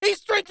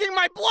 He's drinking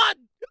my blood!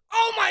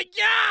 Oh my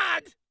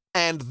God!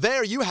 And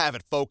there you have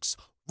it, folks.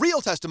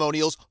 Real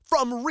testimonials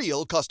from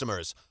real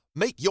customers.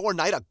 Make your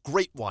night a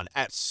great one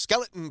at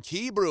Skeleton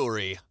Key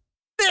Brewery.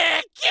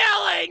 They're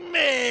killing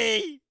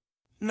me!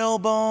 No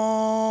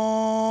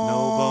bones.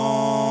 No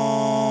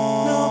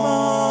bones. No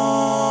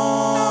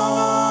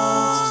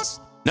bones.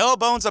 No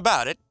bones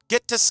about it.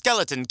 Get to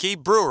Skeleton Key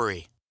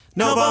Brewery.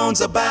 No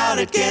bones about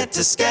it. Get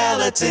to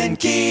Skeleton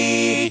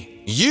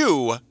Key.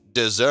 You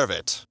deserve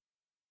it.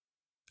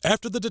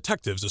 After the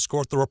detectives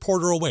escort the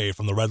reporter away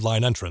from the Red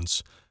Line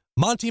entrance,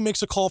 Monty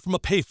makes a call from a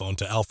payphone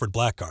to Alfred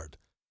Blackguard.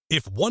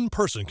 If one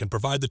person can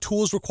provide the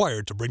tools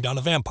required to bring down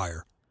a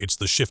vampire, it's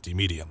the shifty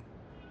medium.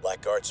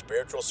 Blackguard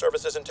Spiritual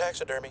Services and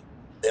Taxidermy.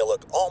 They'll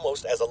look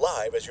almost as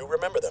alive as you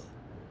remember them.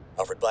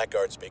 Alfred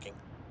Blackguard speaking.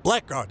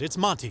 Blackguard, it's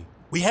Monty.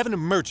 We have an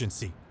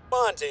emergency.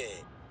 Monty,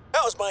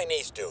 how's my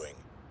niece doing?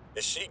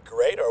 Is she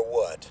great or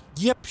what?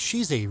 Yep,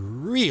 she's a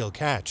real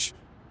catch.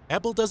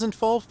 Apple doesn't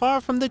fall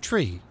far from the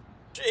tree.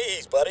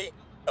 Jeez, buddy.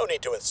 No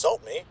need to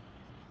insult me.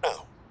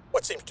 Now,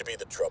 what seems to be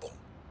the trouble?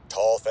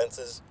 Tall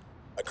fences?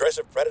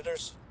 Aggressive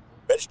predators?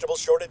 Vegetable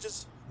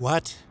shortages?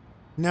 What?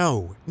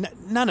 No,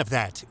 none of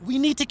that. We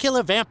need to kill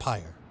a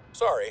vampire.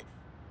 Sorry,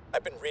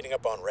 I've been reading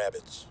up on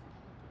rabbits.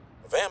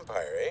 A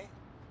vampire, eh?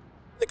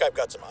 I think I've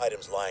got some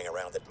items lying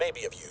around that may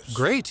be of use.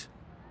 Great.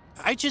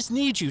 I just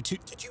need you to...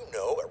 Did you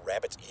know a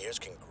rabbit's ears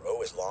can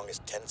grow as long as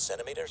 10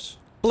 centimeters?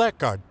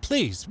 Blackguard,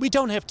 please, we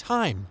don't have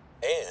time.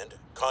 And,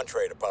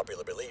 contrary to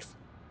popular belief,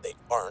 They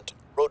aren't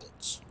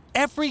rodents.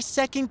 Every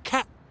second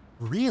cat.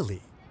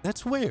 Really?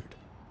 That's weird.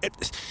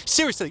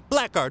 Seriously,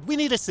 Blackguard, we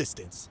need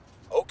assistance.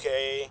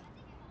 Okay.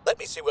 Let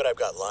me see what I've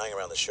got lying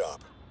around the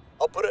shop.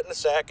 I'll put it in a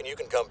sack and you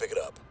can come pick it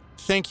up.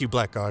 Thank you,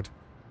 Blackguard.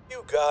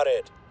 You got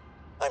it.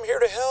 I'm here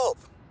to help.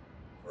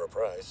 For a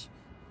price.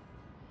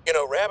 You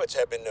know, rabbits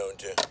have been known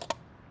to...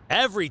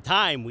 Every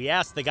time we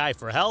ask the guy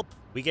for help,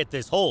 we get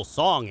this whole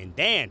song and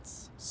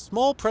dance.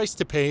 Small price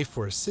to pay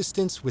for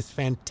assistance with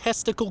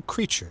fantastical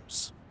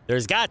creatures.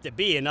 There's got to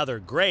be another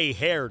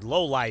gray-haired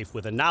lowlife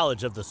with a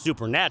knowledge of the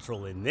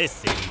supernatural in this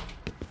city.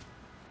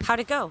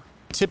 How'd it go?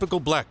 Typical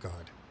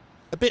Blackguard.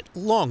 A bit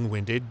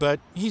long-winded, but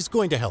he's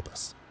going to help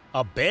us.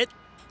 A bit?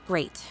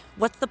 Great.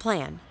 What's the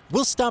plan?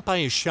 We'll stop by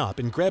his shop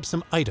and grab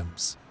some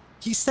items.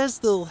 He says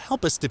they'll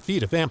help us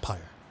defeat a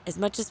vampire. As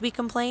much as we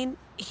complain,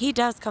 he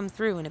does come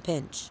through in a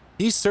pinch.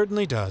 He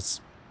certainly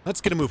does.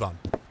 Let's get a move on.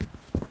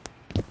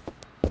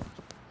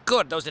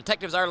 Good, those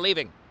detectives are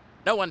leaving.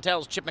 No one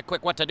tells Chip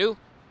McQuick what to do.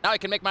 Now I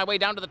can make my way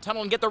down to the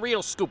tunnel and get the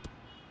real scoop.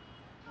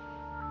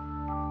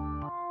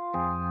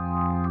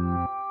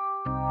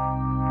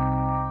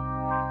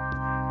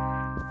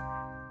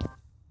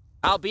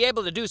 I'll be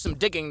able to do some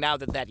digging now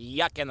that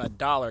yuck and the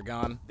doll are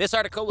gone. This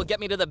article will get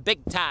me to the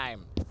big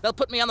time. They'll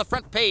put me on the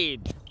front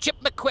page. Chip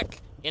McQuick,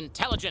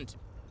 intelligent,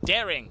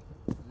 daring,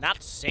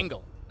 not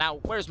single. Now,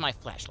 where's my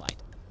flashlight?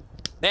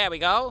 There we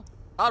go.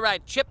 All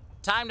right, Chip,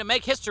 time to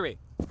make history.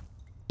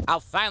 I'll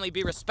finally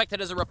be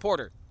respected as a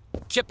reporter.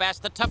 Chip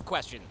asked the tough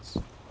questions.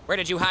 Where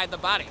did you hide the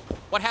body?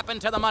 What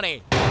happened to the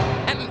money?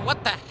 And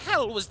what the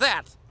hell was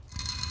that?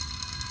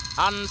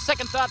 On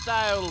second thought,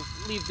 I'll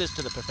leave this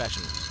to the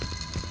professionals.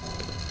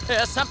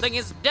 Something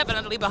is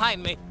definitely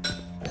behind me.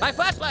 My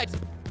flashlight!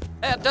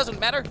 It doesn't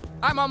matter.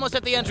 I'm almost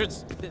at the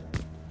entrance.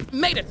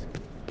 Made it!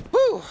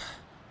 Whew!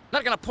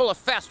 Not gonna pull a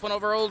fast one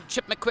over old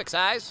Chip McQuick's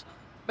eyes.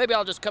 Maybe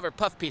I'll just cover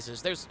puff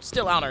pieces. There's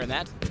still honor in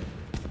that.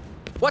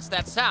 What's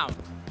that sound?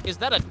 Is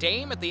that a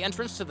dame at the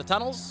entrance to the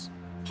tunnels?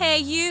 Hey,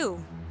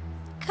 you.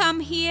 Come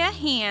here,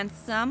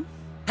 handsome.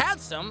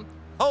 Handsome?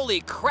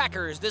 Holy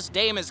crackers, this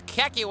dame is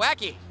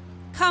khaki-wacky.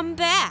 Come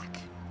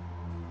back.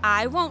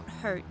 I won't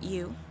hurt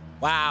you.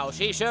 Wow,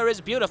 she sure is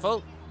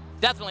beautiful.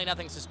 Definitely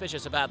nothing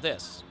suspicious about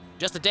this.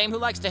 Just a dame who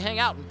likes to hang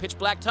out in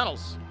pitch-black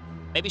tunnels.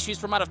 Maybe she's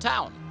from out of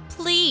town.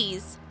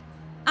 Please.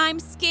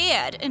 I'm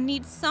scared and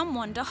need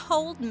someone to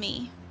hold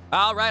me.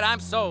 All right, I'm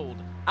sold.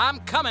 I'm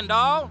coming,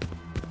 doll.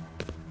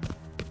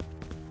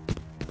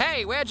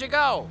 Hey, where'd you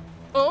go?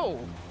 Oh,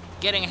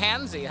 getting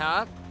handsy,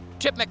 huh?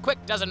 Chip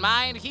McQuick doesn't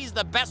mind. He's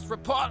the best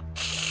reporter.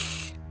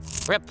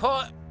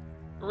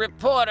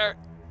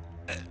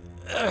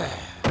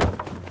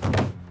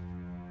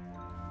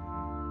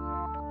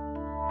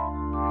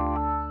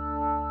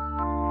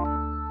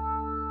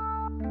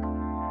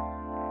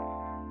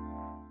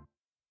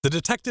 The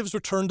detectives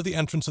returned to the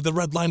entrance of the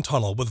Red Line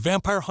Tunnel with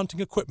vampire hunting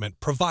equipment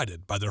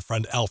provided by their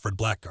friend Alfred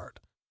Blackguard.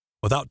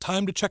 Without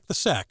time to check the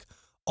sack,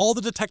 all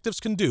the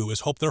detectives can do is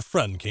hope their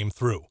friend came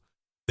through.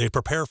 They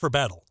prepare for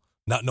battle,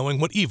 not knowing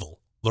what evil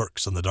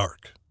lurks in the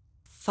dark.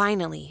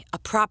 Finally, a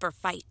proper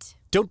fight.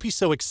 Don't be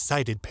so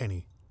excited,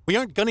 Penny. We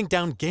aren't gunning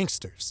down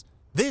gangsters.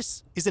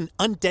 This is an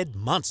undead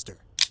monster.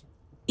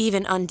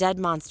 Even undead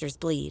monsters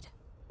bleed.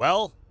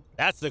 Well,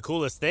 that's the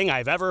coolest thing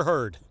I've ever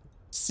heard.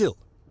 Syl,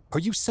 are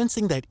you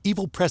sensing that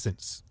evil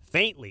presence?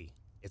 Faintly.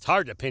 It's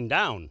hard to pin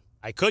down.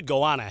 I could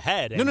go on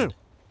ahead and... No.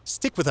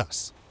 Stick with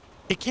us.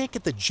 It can't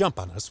get the jump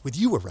on us with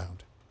you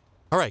around.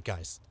 All right,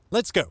 guys,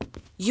 let's go.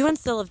 You and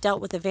Syl have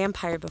dealt with a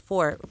vampire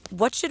before.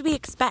 What should we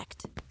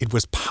expect? It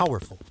was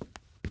powerful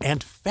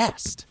and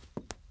fast.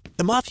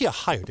 The Mafia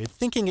hired it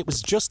thinking it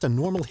was just a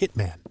normal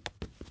hitman.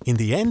 In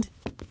the end,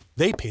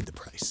 they paid the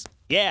price.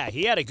 Yeah,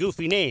 he had a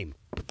goofy name.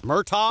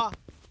 Murtaugh?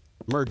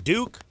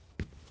 Murduke?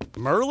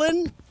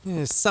 Merlin?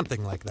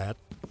 Something like that.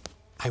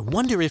 I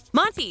wonder if...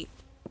 Monty!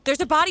 There's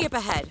a body up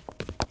ahead.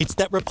 It's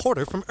that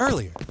reporter from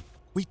earlier.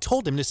 We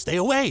told him to stay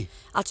away.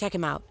 I'll check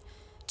him out.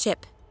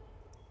 Chip,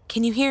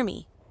 can you hear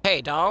me?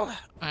 Hey, doll.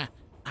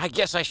 I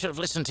guess I should have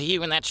listened to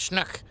you and that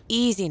schnook.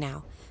 Easy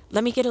now.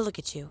 Let me get a look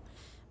at you.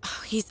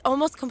 Oh, he's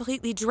almost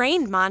completely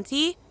drained,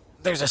 Monty.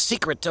 There's a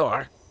secret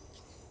door.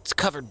 It's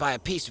covered by a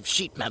piece of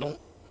sheet metal.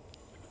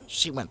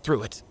 She went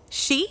through it.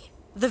 She?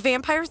 The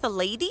vampire's a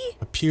lady?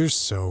 Appears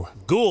so.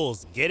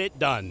 Ghouls, get it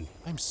done.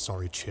 I'm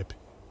sorry, Chip.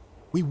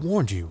 We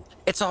warned you.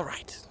 It's all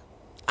right.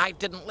 I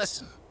didn't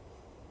listen.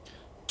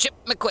 Chip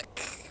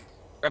McQuick,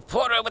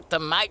 reporter with the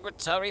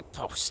Migratory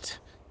Post.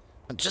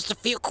 Just a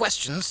few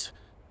questions.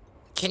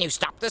 Can you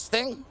stop this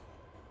thing?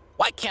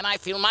 Why can't I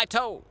feel my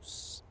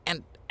toes?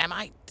 And am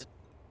I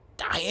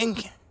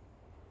dying?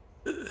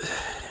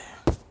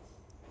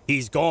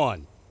 He's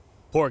gone.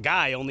 Poor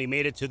guy only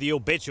made it to the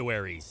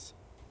obituaries.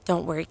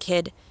 Don't worry,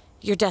 kid.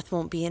 Your death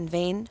won't be in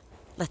vain.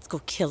 Let's go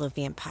kill a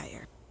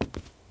vampire.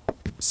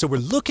 So we're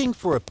looking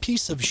for a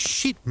piece of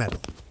sheet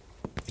metal.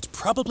 It's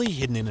probably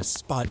hidden in a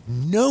spot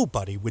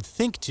nobody would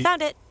think to...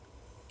 Found it.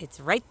 It's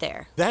right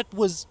there. That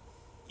was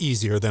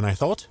easier than I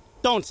thought.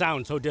 Don't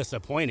sound so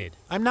disappointed.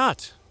 I'm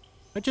not.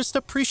 I just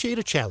appreciate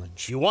a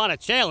challenge. You want a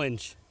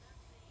challenge?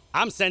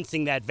 I'm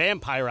sensing that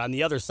vampire on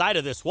the other side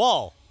of this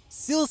wall.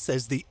 Syl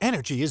says the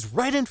energy is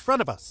right in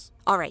front of us.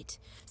 All right,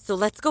 so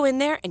let's go in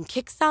there and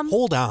kick some.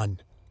 Hold on.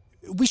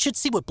 We should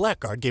see what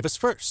Blackguard gave us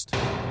first.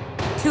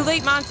 Too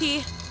late,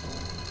 Monty.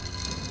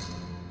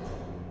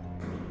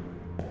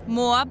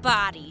 More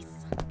bodies.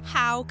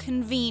 How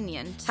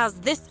convenient. How's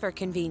this for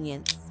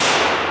convenience?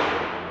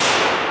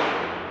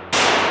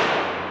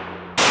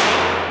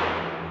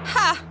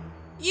 Ha!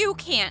 You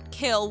can't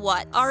kill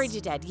what's already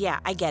dead. Yeah,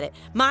 I get it.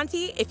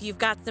 Monty, if you've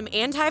got some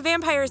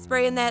anti-vampire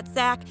spray in that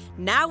sack,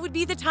 now would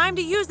be the time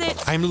to use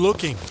it. I'm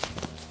looking.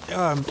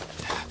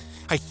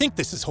 I think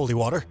this is holy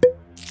water.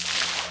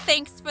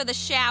 Thanks for the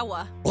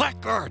shower.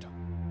 Blackguard!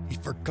 He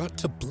forgot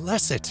to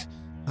bless it.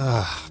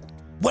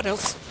 What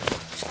else?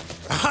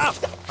 Aha!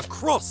 A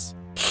cross!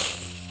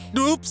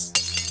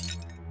 Oops!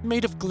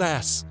 Made of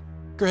glass.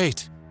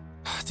 Great.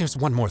 There's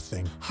one more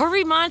thing.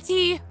 Hurry,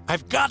 Monty!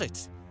 I've got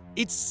it!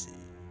 It's,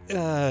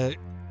 a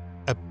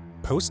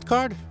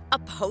postcard? A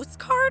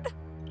postcard?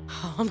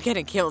 Oh, I'm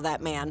gonna kill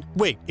that man.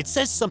 Wait, it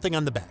says something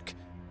on the back.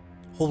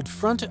 Hold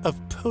front of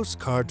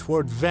postcard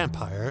toward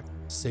vampire.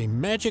 Say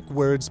magic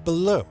words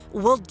below.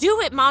 We'll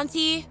do it,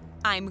 Monty!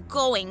 I'm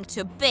going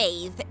to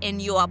bathe in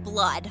your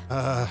blood.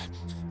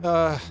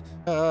 Oh,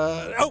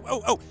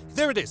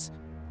 there it is.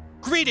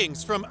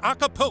 Greetings from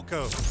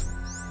Acapulco.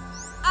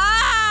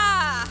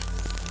 Ah!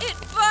 It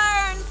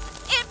burns!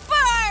 It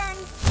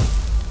burns!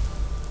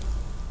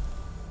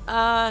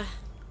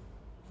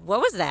 What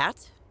was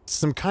that?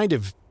 Some kind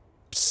of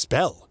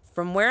spell.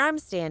 From where I'm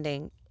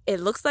standing, it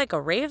looks like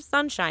a ray of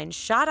sunshine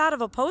shot out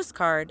of a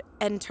postcard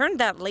and turned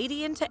that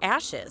lady into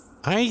ashes.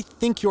 I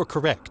think you're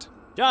correct.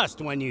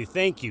 Just when you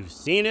think you've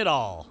seen it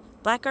all.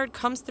 Blackguard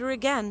comes through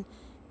again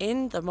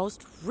in the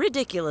most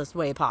ridiculous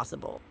way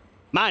possible.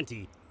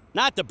 Monty,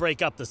 not to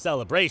break up the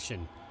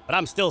celebration, but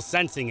I'm still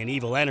sensing an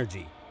evil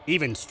energy,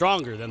 even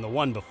stronger than the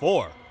one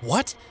before.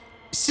 What?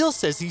 Syl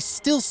says he's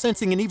still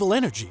sensing an evil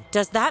energy.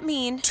 Does that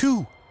mean...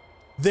 2.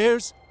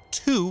 There's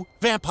 2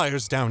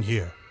 vampires down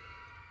here.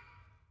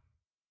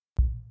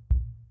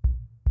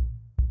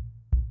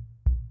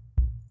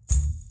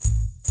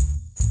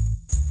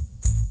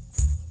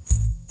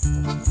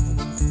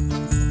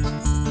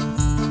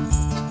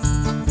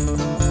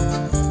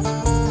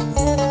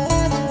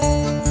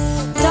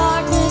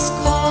 Darkness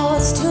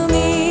calls to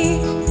me,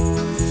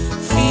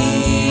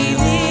 feel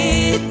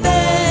it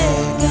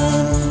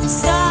beckon,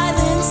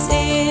 silence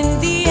in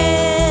the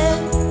air,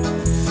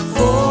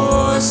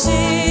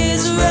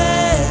 forces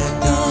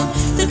reckon,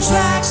 the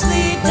tracks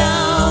lead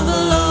down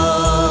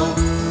below.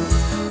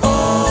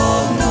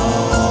 Oh no,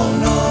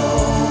 no,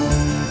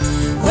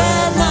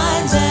 red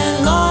lines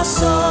and lost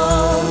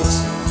souls.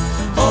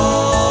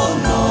 Oh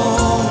no,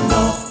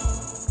 no,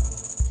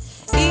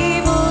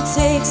 evil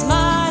takes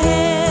my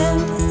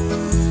hand.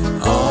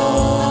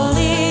 All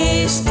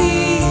is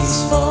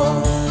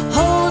peaceful,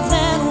 holds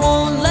and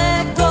won't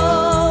let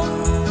go.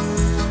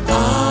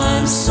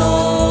 I'm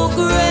so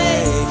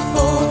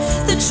grateful,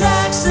 the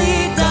tracks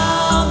lead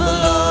down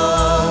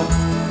below.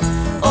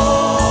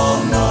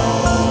 Oh no,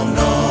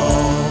 no,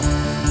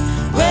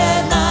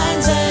 red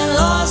lines and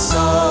lost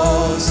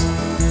souls.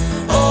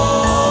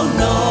 Oh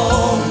no,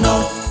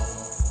 no.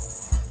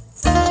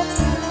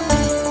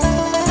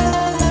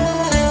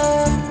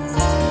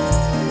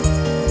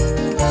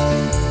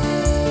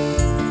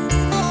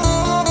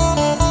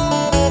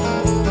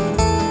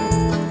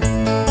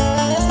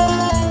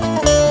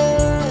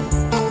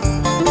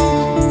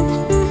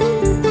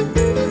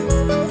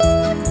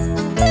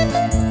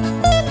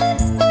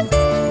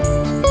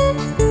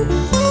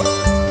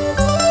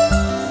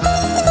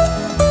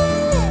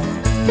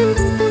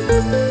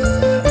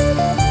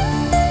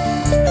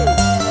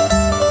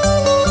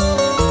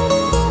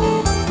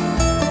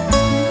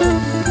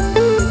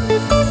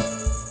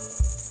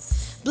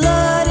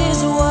 Blood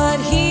is what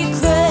he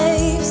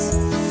craves.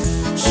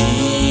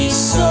 He's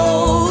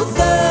so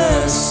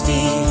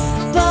thirsty,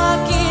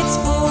 buckets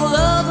full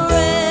of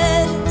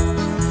red.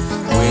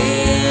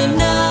 We're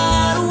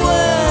not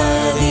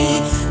worthy,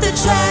 the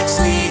tracks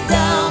lead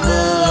down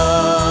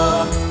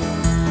below.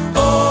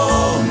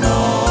 Oh no,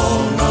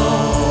 no,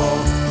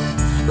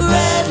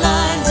 red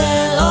lines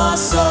and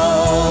lost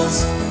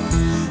souls.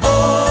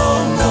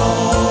 Oh no,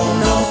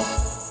 no.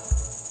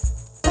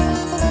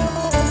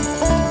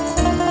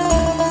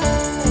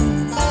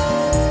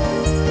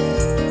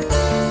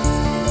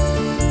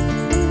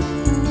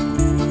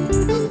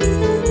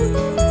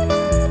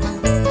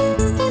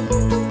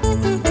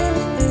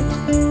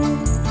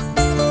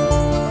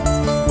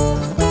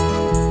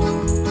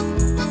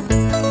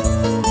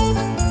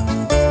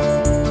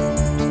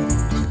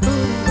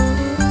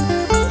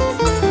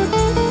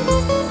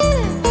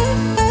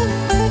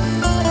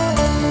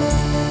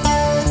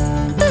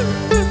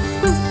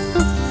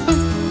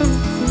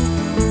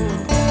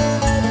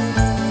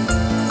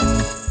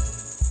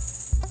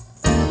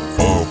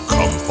 Oh,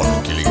 come for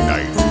the killing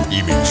night,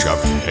 image of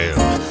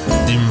hell,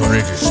 dim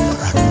register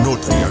and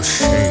notary of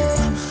shame,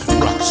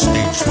 black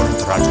stage for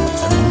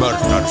tragedies and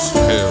murders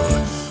fell,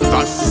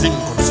 the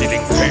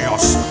sin-concealing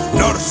chaos,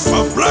 nurse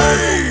of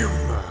blame.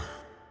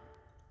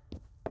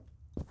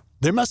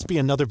 There must be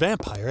another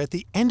vampire at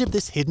the end of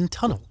this hidden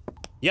tunnel.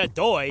 Yeah,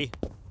 doy.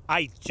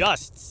 I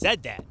just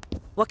said that.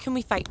 What can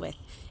we fight with?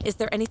 Is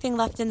there anything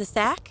left in the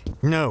sack?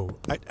 No,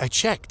 I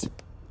checked.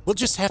 We'll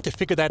just have to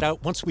figure that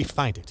out once we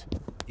find it.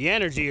 The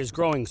energy is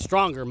growing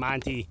stronger,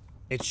 Monty.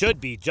 It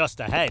should be just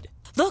ahead.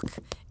 Look,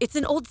 it's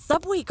an old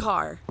subway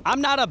car.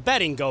 I'm not a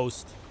betting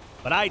ghost,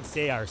 but I'd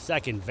say our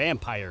second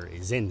vampire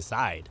is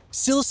inside.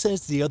 Syl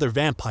says the other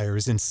vampire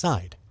is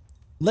inside.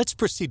 Let's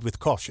proceed with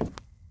caution.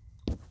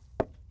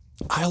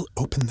 I'll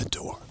open the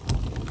door.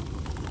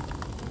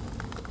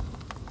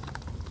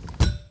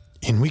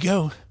 In we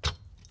go.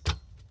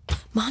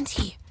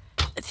 Monty,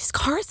 this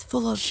car is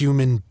full of...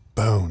 Human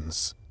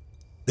bones.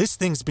 This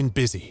thing's been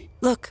busy.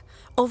 Look,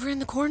 over in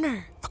the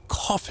corner. A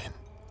coffin.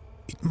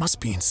 It must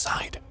be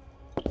inside.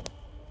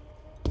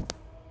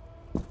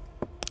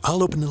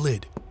 I'll open the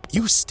lid.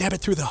 You stab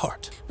it through the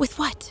heart. With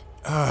what?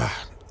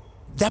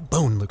 That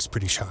bone looks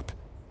pretty sharp.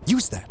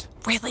 Use that.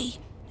 Really?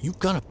 You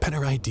got a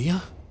better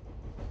idea?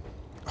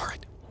 All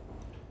right.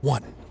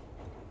 1,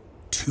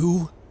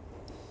 2,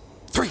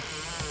 3.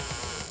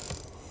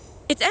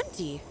 It's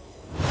empty.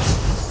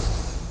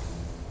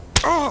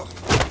 Oh!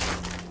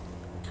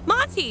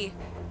 Monty!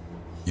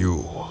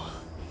 You.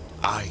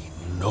 I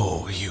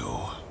know you.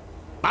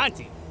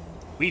 Monty,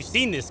 we've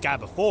seen this guy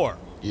before.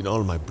 In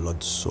all my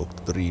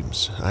blood-soaked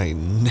dreams, I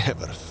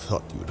never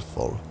thought you'd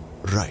fall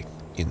right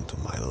into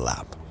my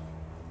lap.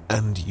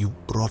 And you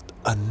brought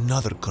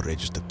another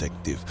courageous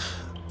detective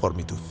for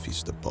me to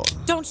feast upon.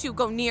 Don't you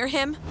go near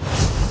him.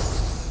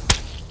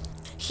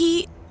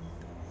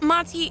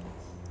 Monty,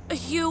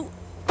 you...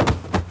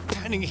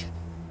 Penny,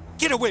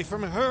 get away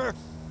from her.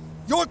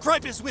 Your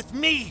gripe is with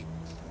me.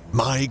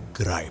 My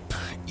gripe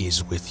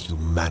is with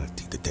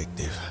humanity,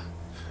 detective.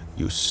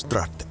 You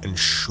strut and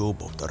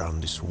showboat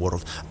around this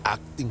world,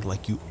 acting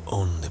like you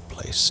own the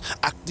place,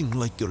 acting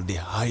like you're the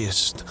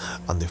highest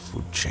on the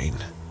food chain.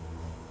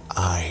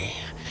 I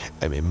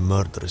am a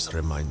murderous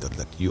reminder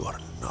that you are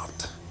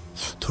not.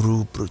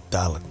 Through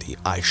brutality,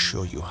 I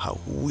show you how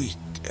weak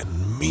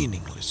and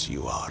meaningless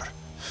you are.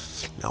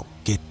 Now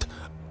get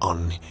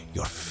on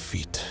your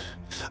feet.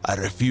 I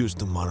refuse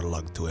to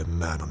monologue to a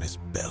man on his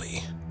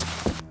belly.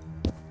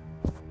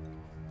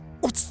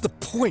 What's the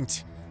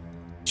point?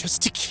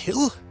 Just to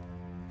kill?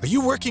 Are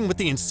you working with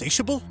the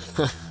insatiable?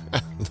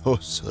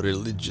 Those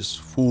religious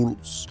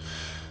fools.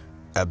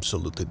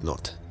 Absolutely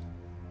not.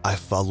 I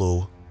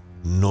follow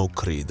no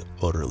creed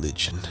or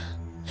religion.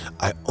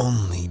 I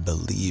only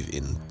believe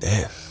in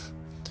death.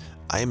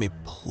 I am a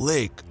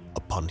plague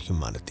upon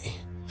humanity.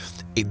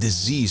 A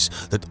disease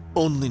that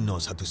only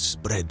knows how to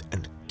spread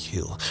and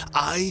kill.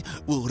 I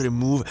will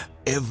remove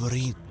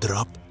every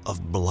drop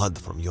of blood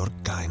from your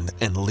kind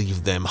and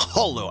leave them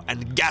hollow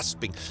and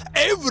gasping.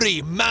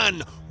 Every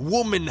man,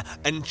 woman,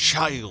 and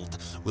child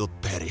will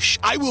perish.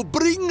 I will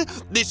bring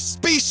this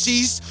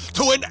species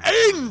to an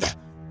end!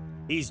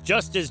 He's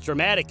just as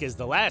dramatic as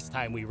the last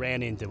time we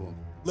ran into him.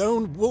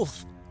 Lone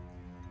wolf.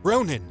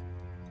 Ronin.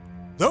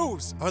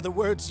 Those are the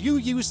words you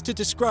used to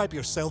describe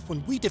yourself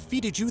when we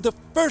defeated you the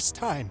first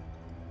time.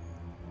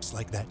 It's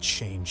like that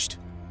changed.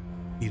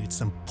 Needed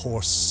some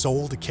poor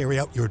soul to carry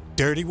out your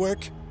dirty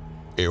work?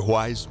 A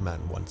wise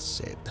man once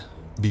said,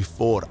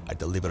 before I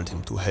delivered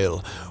him to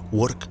hell,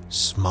 work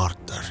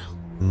smarter,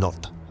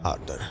 not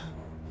harder.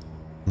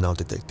 Now,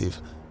 detective,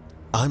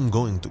 I'm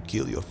going to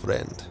kill your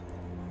friend,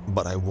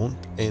 but I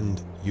won't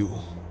end you.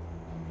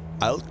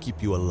 I'll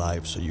keep you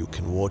alive so you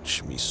can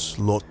watch me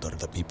slaughter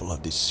the people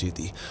of this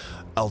city.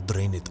 I'll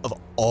drain it of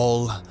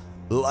all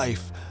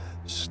life,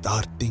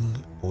 starting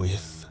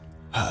with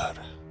her.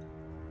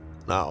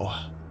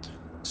 Now,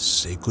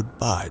 say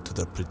goodbye to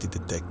the pretty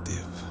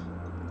detective.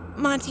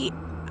 Monty,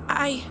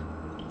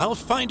 I'll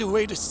find a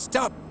way to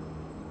stop...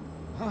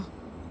 Huh?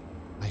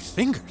 My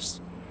fingers.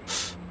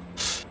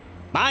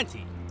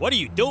 Monty, what are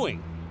you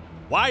doing?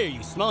 Why are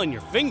you smelling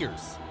your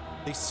fingers?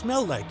 They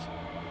smell like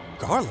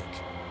garlic.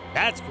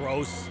 That's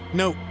gross.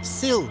 No,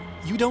 Syl,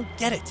 you don't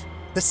get it.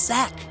 The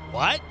sack.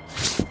 What?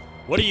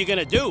 What are you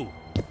gonna do?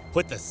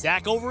 Put the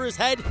sack over his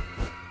head?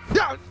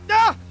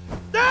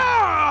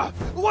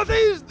 What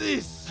is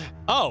this?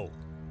 Oh,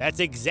 that's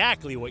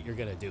exactly what you're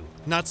gonna do.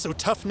 Not so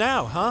tough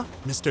now, huh,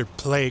 Mr.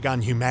 Plague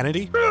on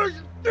Humanity?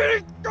 Get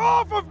it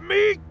off of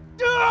me!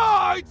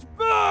 It's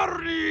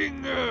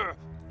burning!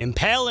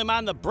 Impale him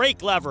on the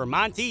brake lever,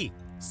 Monty.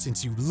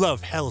 Since you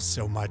love hell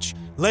so much,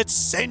 let's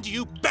send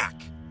you back!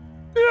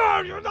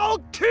 I'll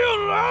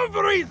kill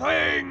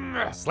everything!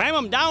 Slam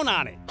him down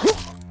on it.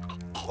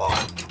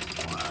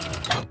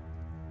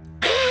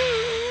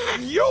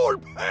 You'll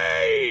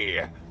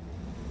pay!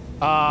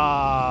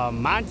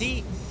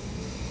 Monty?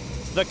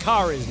 The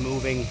car is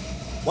moving.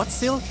 What,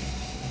 Syl?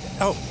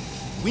 Oh,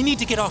 we need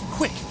to get off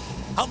quick.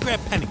 I'll grab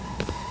Penny.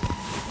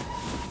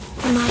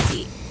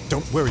 Monty.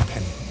 Don't worry,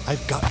 Penny.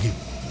 I've got you.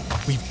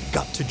 We've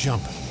got to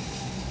jump.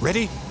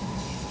 Ready?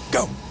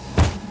 Go!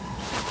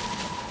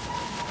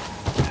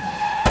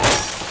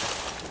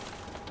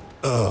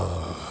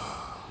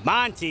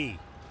 Monty,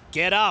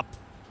 get up.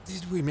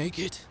 Did we make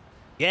it?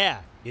 Yeah,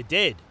 you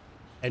did.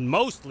 And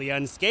mostly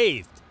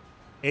unscathed.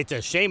 It's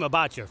a shame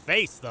about your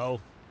face, though.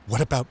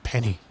 What about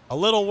Penny? A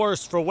little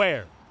worse for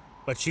wear,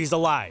 but she's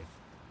alive.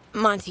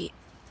 Monty,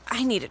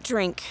 I need a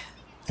drink.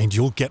 And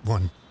you'll get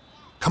one.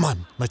 Come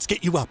on, let's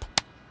get you up.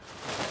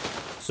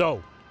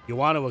 So, you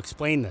want to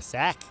explain the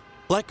sack?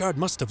 Blackguard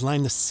must have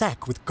lined the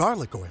sack with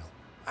garlic oil.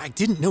 I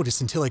didn't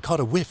notice until I caught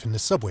a whiff in the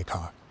subway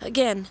car.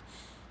 Again,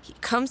 he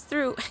comes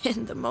through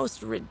in the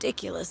most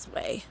ridiculous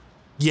way.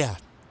 Yeah,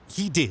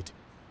 he did.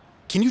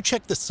 Can you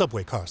check the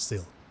subway car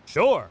still?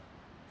 Sure.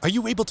 Are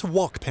you able to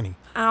walk, Penny?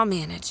 I'll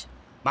manage.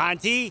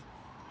 Monty,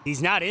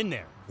 he's not in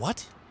there.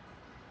 What?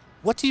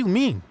 What do you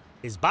mean?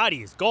 His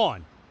body is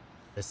gone.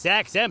 The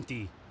sack's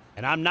empty,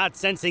 and I'm not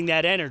sensing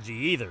that energy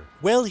either.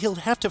 Well, he'll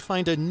have to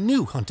find a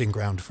new hunting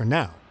ground for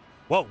now.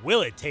 What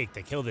will it take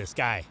to kill this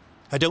guy?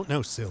 I don't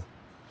know, Sil.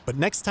 But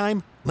next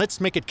time,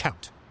 let's make it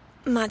count.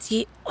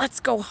 Monty, let's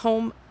go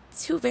home.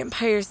 2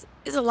 vampires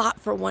is a lot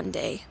for one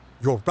day.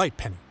 You're right,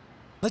 Penny.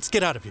 Let's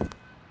get out of here.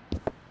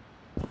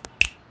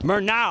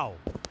 Murnau.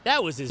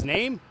 That was his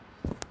name.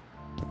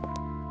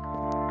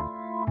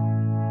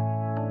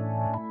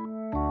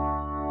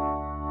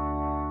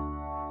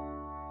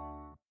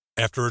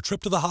 After a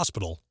trip to the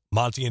hospital,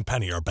 Monty and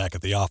Penny are back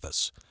at the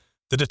office.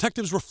 The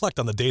detectives reflect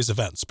on the day's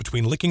events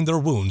between licking their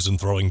wounds and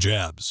throwing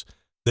jabs.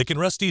 They can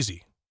rest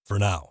easy, for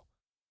now.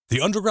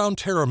 The underground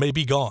terror may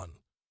be gone,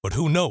 but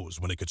who knows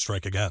when it could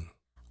strike again.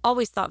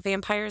 Always thought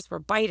vampires were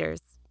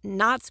biters,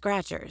 not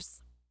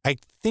scratchers. I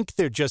think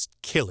they're just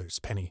killers,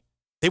 Penny.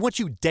 They want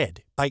you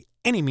dead by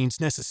any means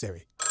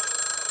necessary.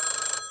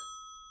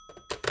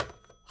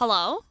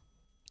 Hello?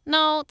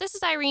 No, this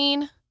is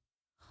Irene.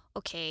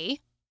 Okay,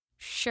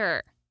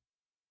 sure.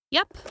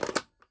 Yep,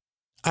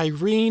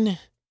 Irene,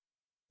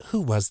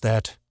 who was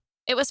that?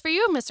 it was for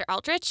you, Mr.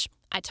 Aldrich.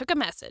 I took a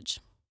message.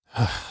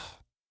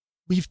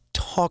 We've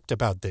talked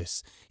about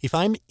this. If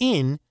I'm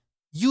in,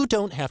 you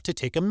don't have to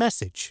take a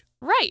message.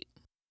 Right.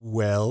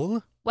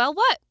 Well? Well,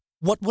 what?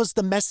 What was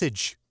the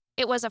message?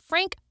 It was a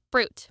frank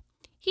brute.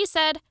 He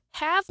said,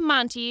 have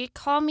Monty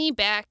call me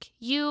back,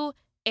 you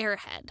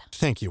airhead.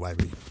 Thank you,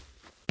 Irene.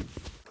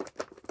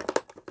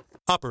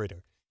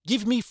 Operator,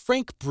 give me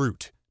Frank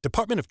Brute,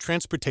 Department of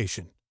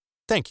Transportation.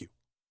 Thank you.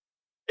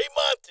 Hey,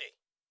 Monty,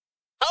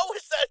 how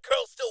is that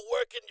girl still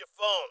working your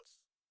phones?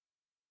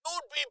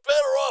 You'd be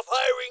better off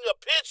hiring a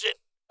pigeon.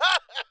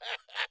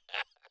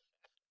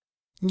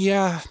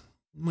 Yeah,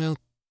 well,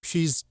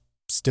 she's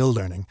still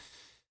learning.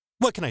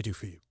 What can I do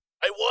for you?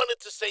 I wanted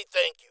to say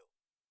thank you.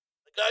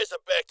 The guys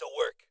are back to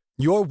work.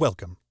 You're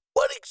welcome.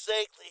 What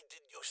exactly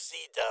did you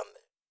see down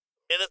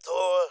there?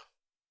 Minotaur?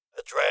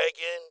 A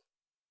dragon?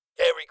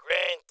 Cary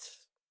Grant?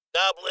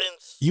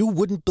 Goblins? You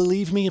wouldn't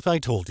believe me if I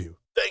told you.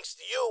 Thanks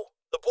to you,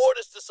 the board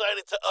has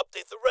decided to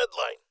update the Red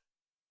Line.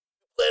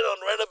 We plan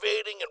on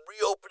renovating and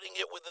reopening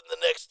it within the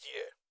next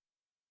year.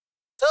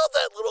 Tell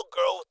that little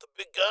girl with the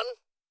big gun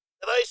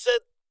that I said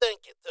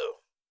thank you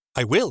too.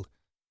 I will.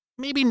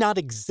 Maybe not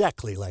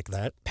exactly like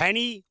that.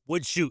 Penny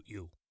would shoot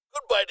you.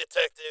 Goodbye,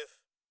 detective.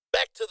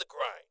 Back to the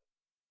grind.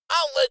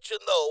 I'll let you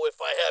know if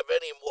I have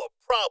any more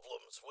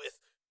problems with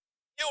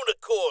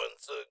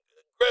unicorns or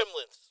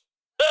gremlins.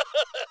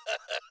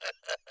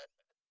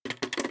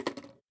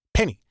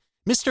 Penny,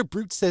 Mr.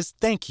 Brute says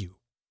thank you.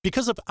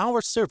 Because of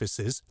our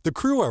services, the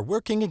crew are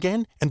working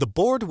again, and the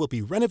board will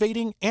be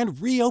renovating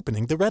and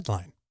reopening the Red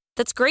Line.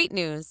 That's great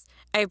news.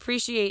 I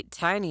appreciate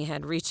Tiny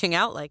Head reaching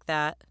out like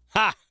that.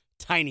 Ha!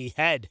 Tiny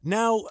Head.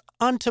 Now,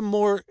 on to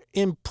more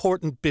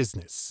important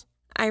business.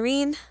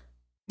 Irene?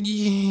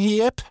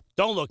 Yep.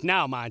 Don't look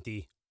now,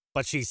 Monty,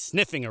 but she's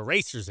sniffing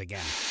erasers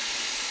again.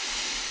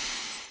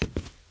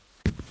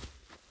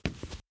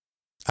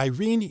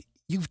 Irene,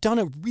 you've done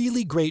a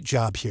really great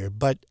job here,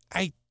 but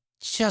I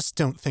just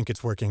don't think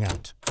it's working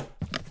out.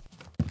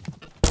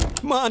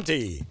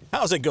 Monty,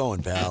 how's it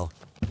going, pal?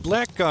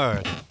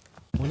 Blackguard.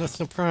 What a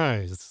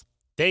surprise.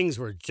 Things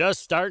were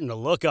just starting to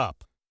look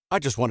up. I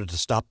just wanted to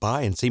stop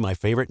by and see my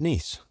favorite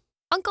niece.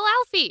 Uncle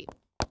Alfie!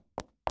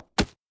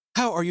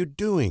 How are you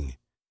doing?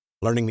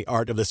 Learning the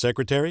art of the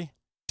secretary?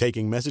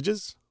 Taking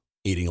messages?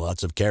 Eating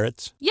lots of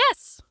carrots?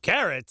 Yes!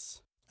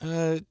 Carrots?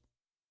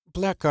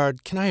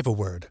 Blackguard, can I have a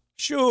word?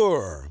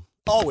 Sure.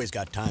 Always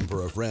got time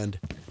for a friend.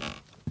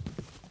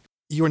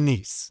 Your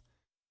niece.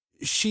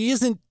 She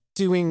isn't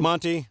doing...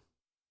 Monty,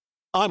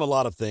 I'm a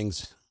lot of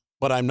things,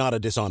 but I'm not a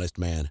dishonest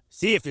man.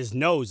 See if his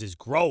nose is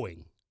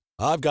growing.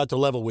 I've got to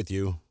level with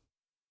you.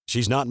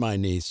 She's not my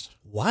niece.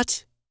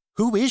 What?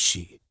 Who is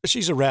she?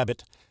 She's a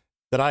rabbit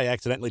that I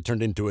accidentally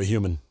turned into a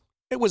human.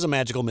 It was a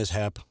magical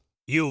mishap.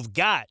 You've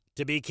got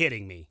to be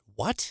kidding me.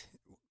 What?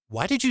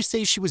 Why did you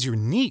say she was your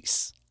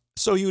niece?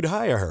 So you'd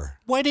hire her.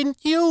 Why didn't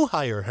you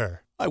hire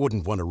her? I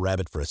wouldn't want a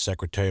rabbit for a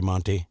secretary,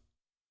 Monty.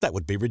 That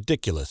would be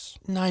ridiculous.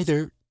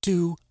 Neither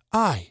do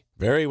I.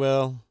 Very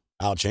well.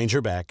 I'll change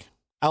her back.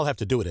 I'll have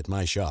to do it at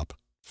my shop.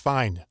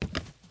 Fine.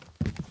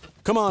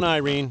 Come on,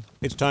 Irene.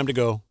 It's time to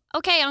go.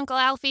 Okay, Uncle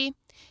Alfie.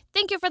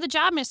 Thank you for the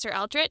job, Mr.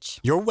 Aldrich.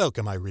 You're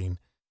welcome, Irene.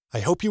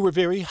 I hope you were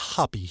very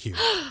happy here.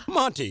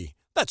 Monty,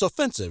 that's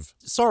offensive.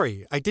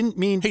 Sorry, I didn't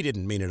mean... He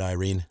didn't mean it,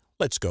 Irene.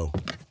 Let's go.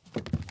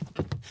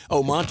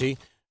 Oh, Monty,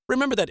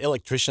 Remember that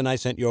electrician I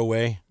sent your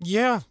way?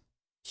 Yeah,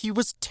 he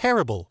was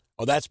terrible.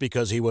 Oh, that's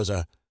because he was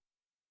a...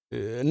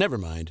 never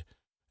mind.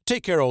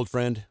 Take care, old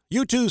friend.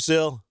 You too,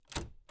 Sil.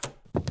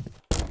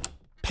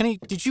 Penny,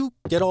 did you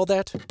get all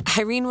that?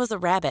 Irene was a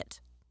rabbit.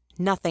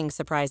 Nothing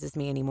surprises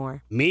me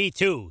anymore. Me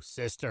too,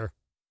 sister.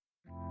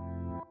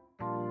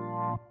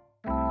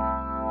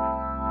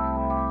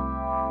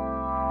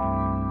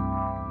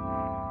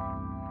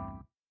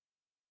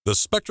 The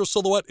Spectral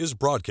Silhouette is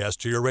broadcast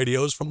to your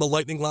radios from the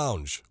Lightning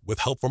Lounge, with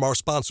help from our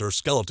sponsor,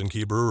 Skeleton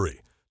Key Brewery.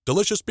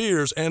 Delicious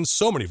beers and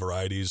so many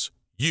varieties,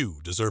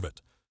 you deserve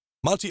it.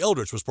 Monty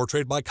Eldridge was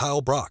portrayed by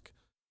Kyle Brock.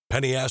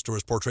 Penny Astor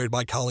was portrayed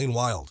by Colleen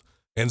Wilde.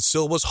 And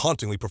Sil was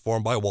hauntingly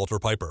performed by Walter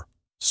Piper.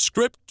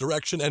 Script,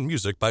 direction, and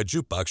music by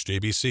Jukebox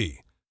JBC.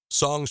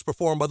 Songs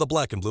performed by the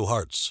Black and Blue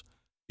Hearts.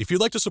 If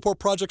you'd like to support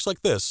projects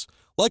like this,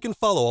 like and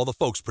follow all the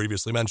folks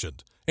previously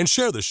mentioned, and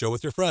share this show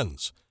with your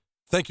friends.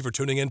 Thank you for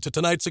tuning in to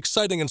tonight's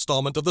exciting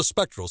installment of the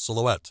Spectral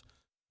Silhouette.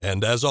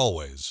 And as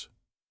always...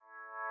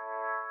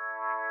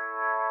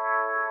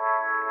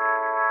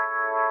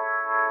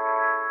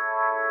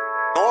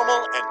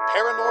 Normal and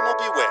paranormal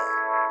beware.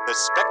 The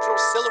Spectral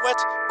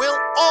Silhouette will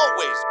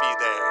always be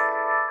there.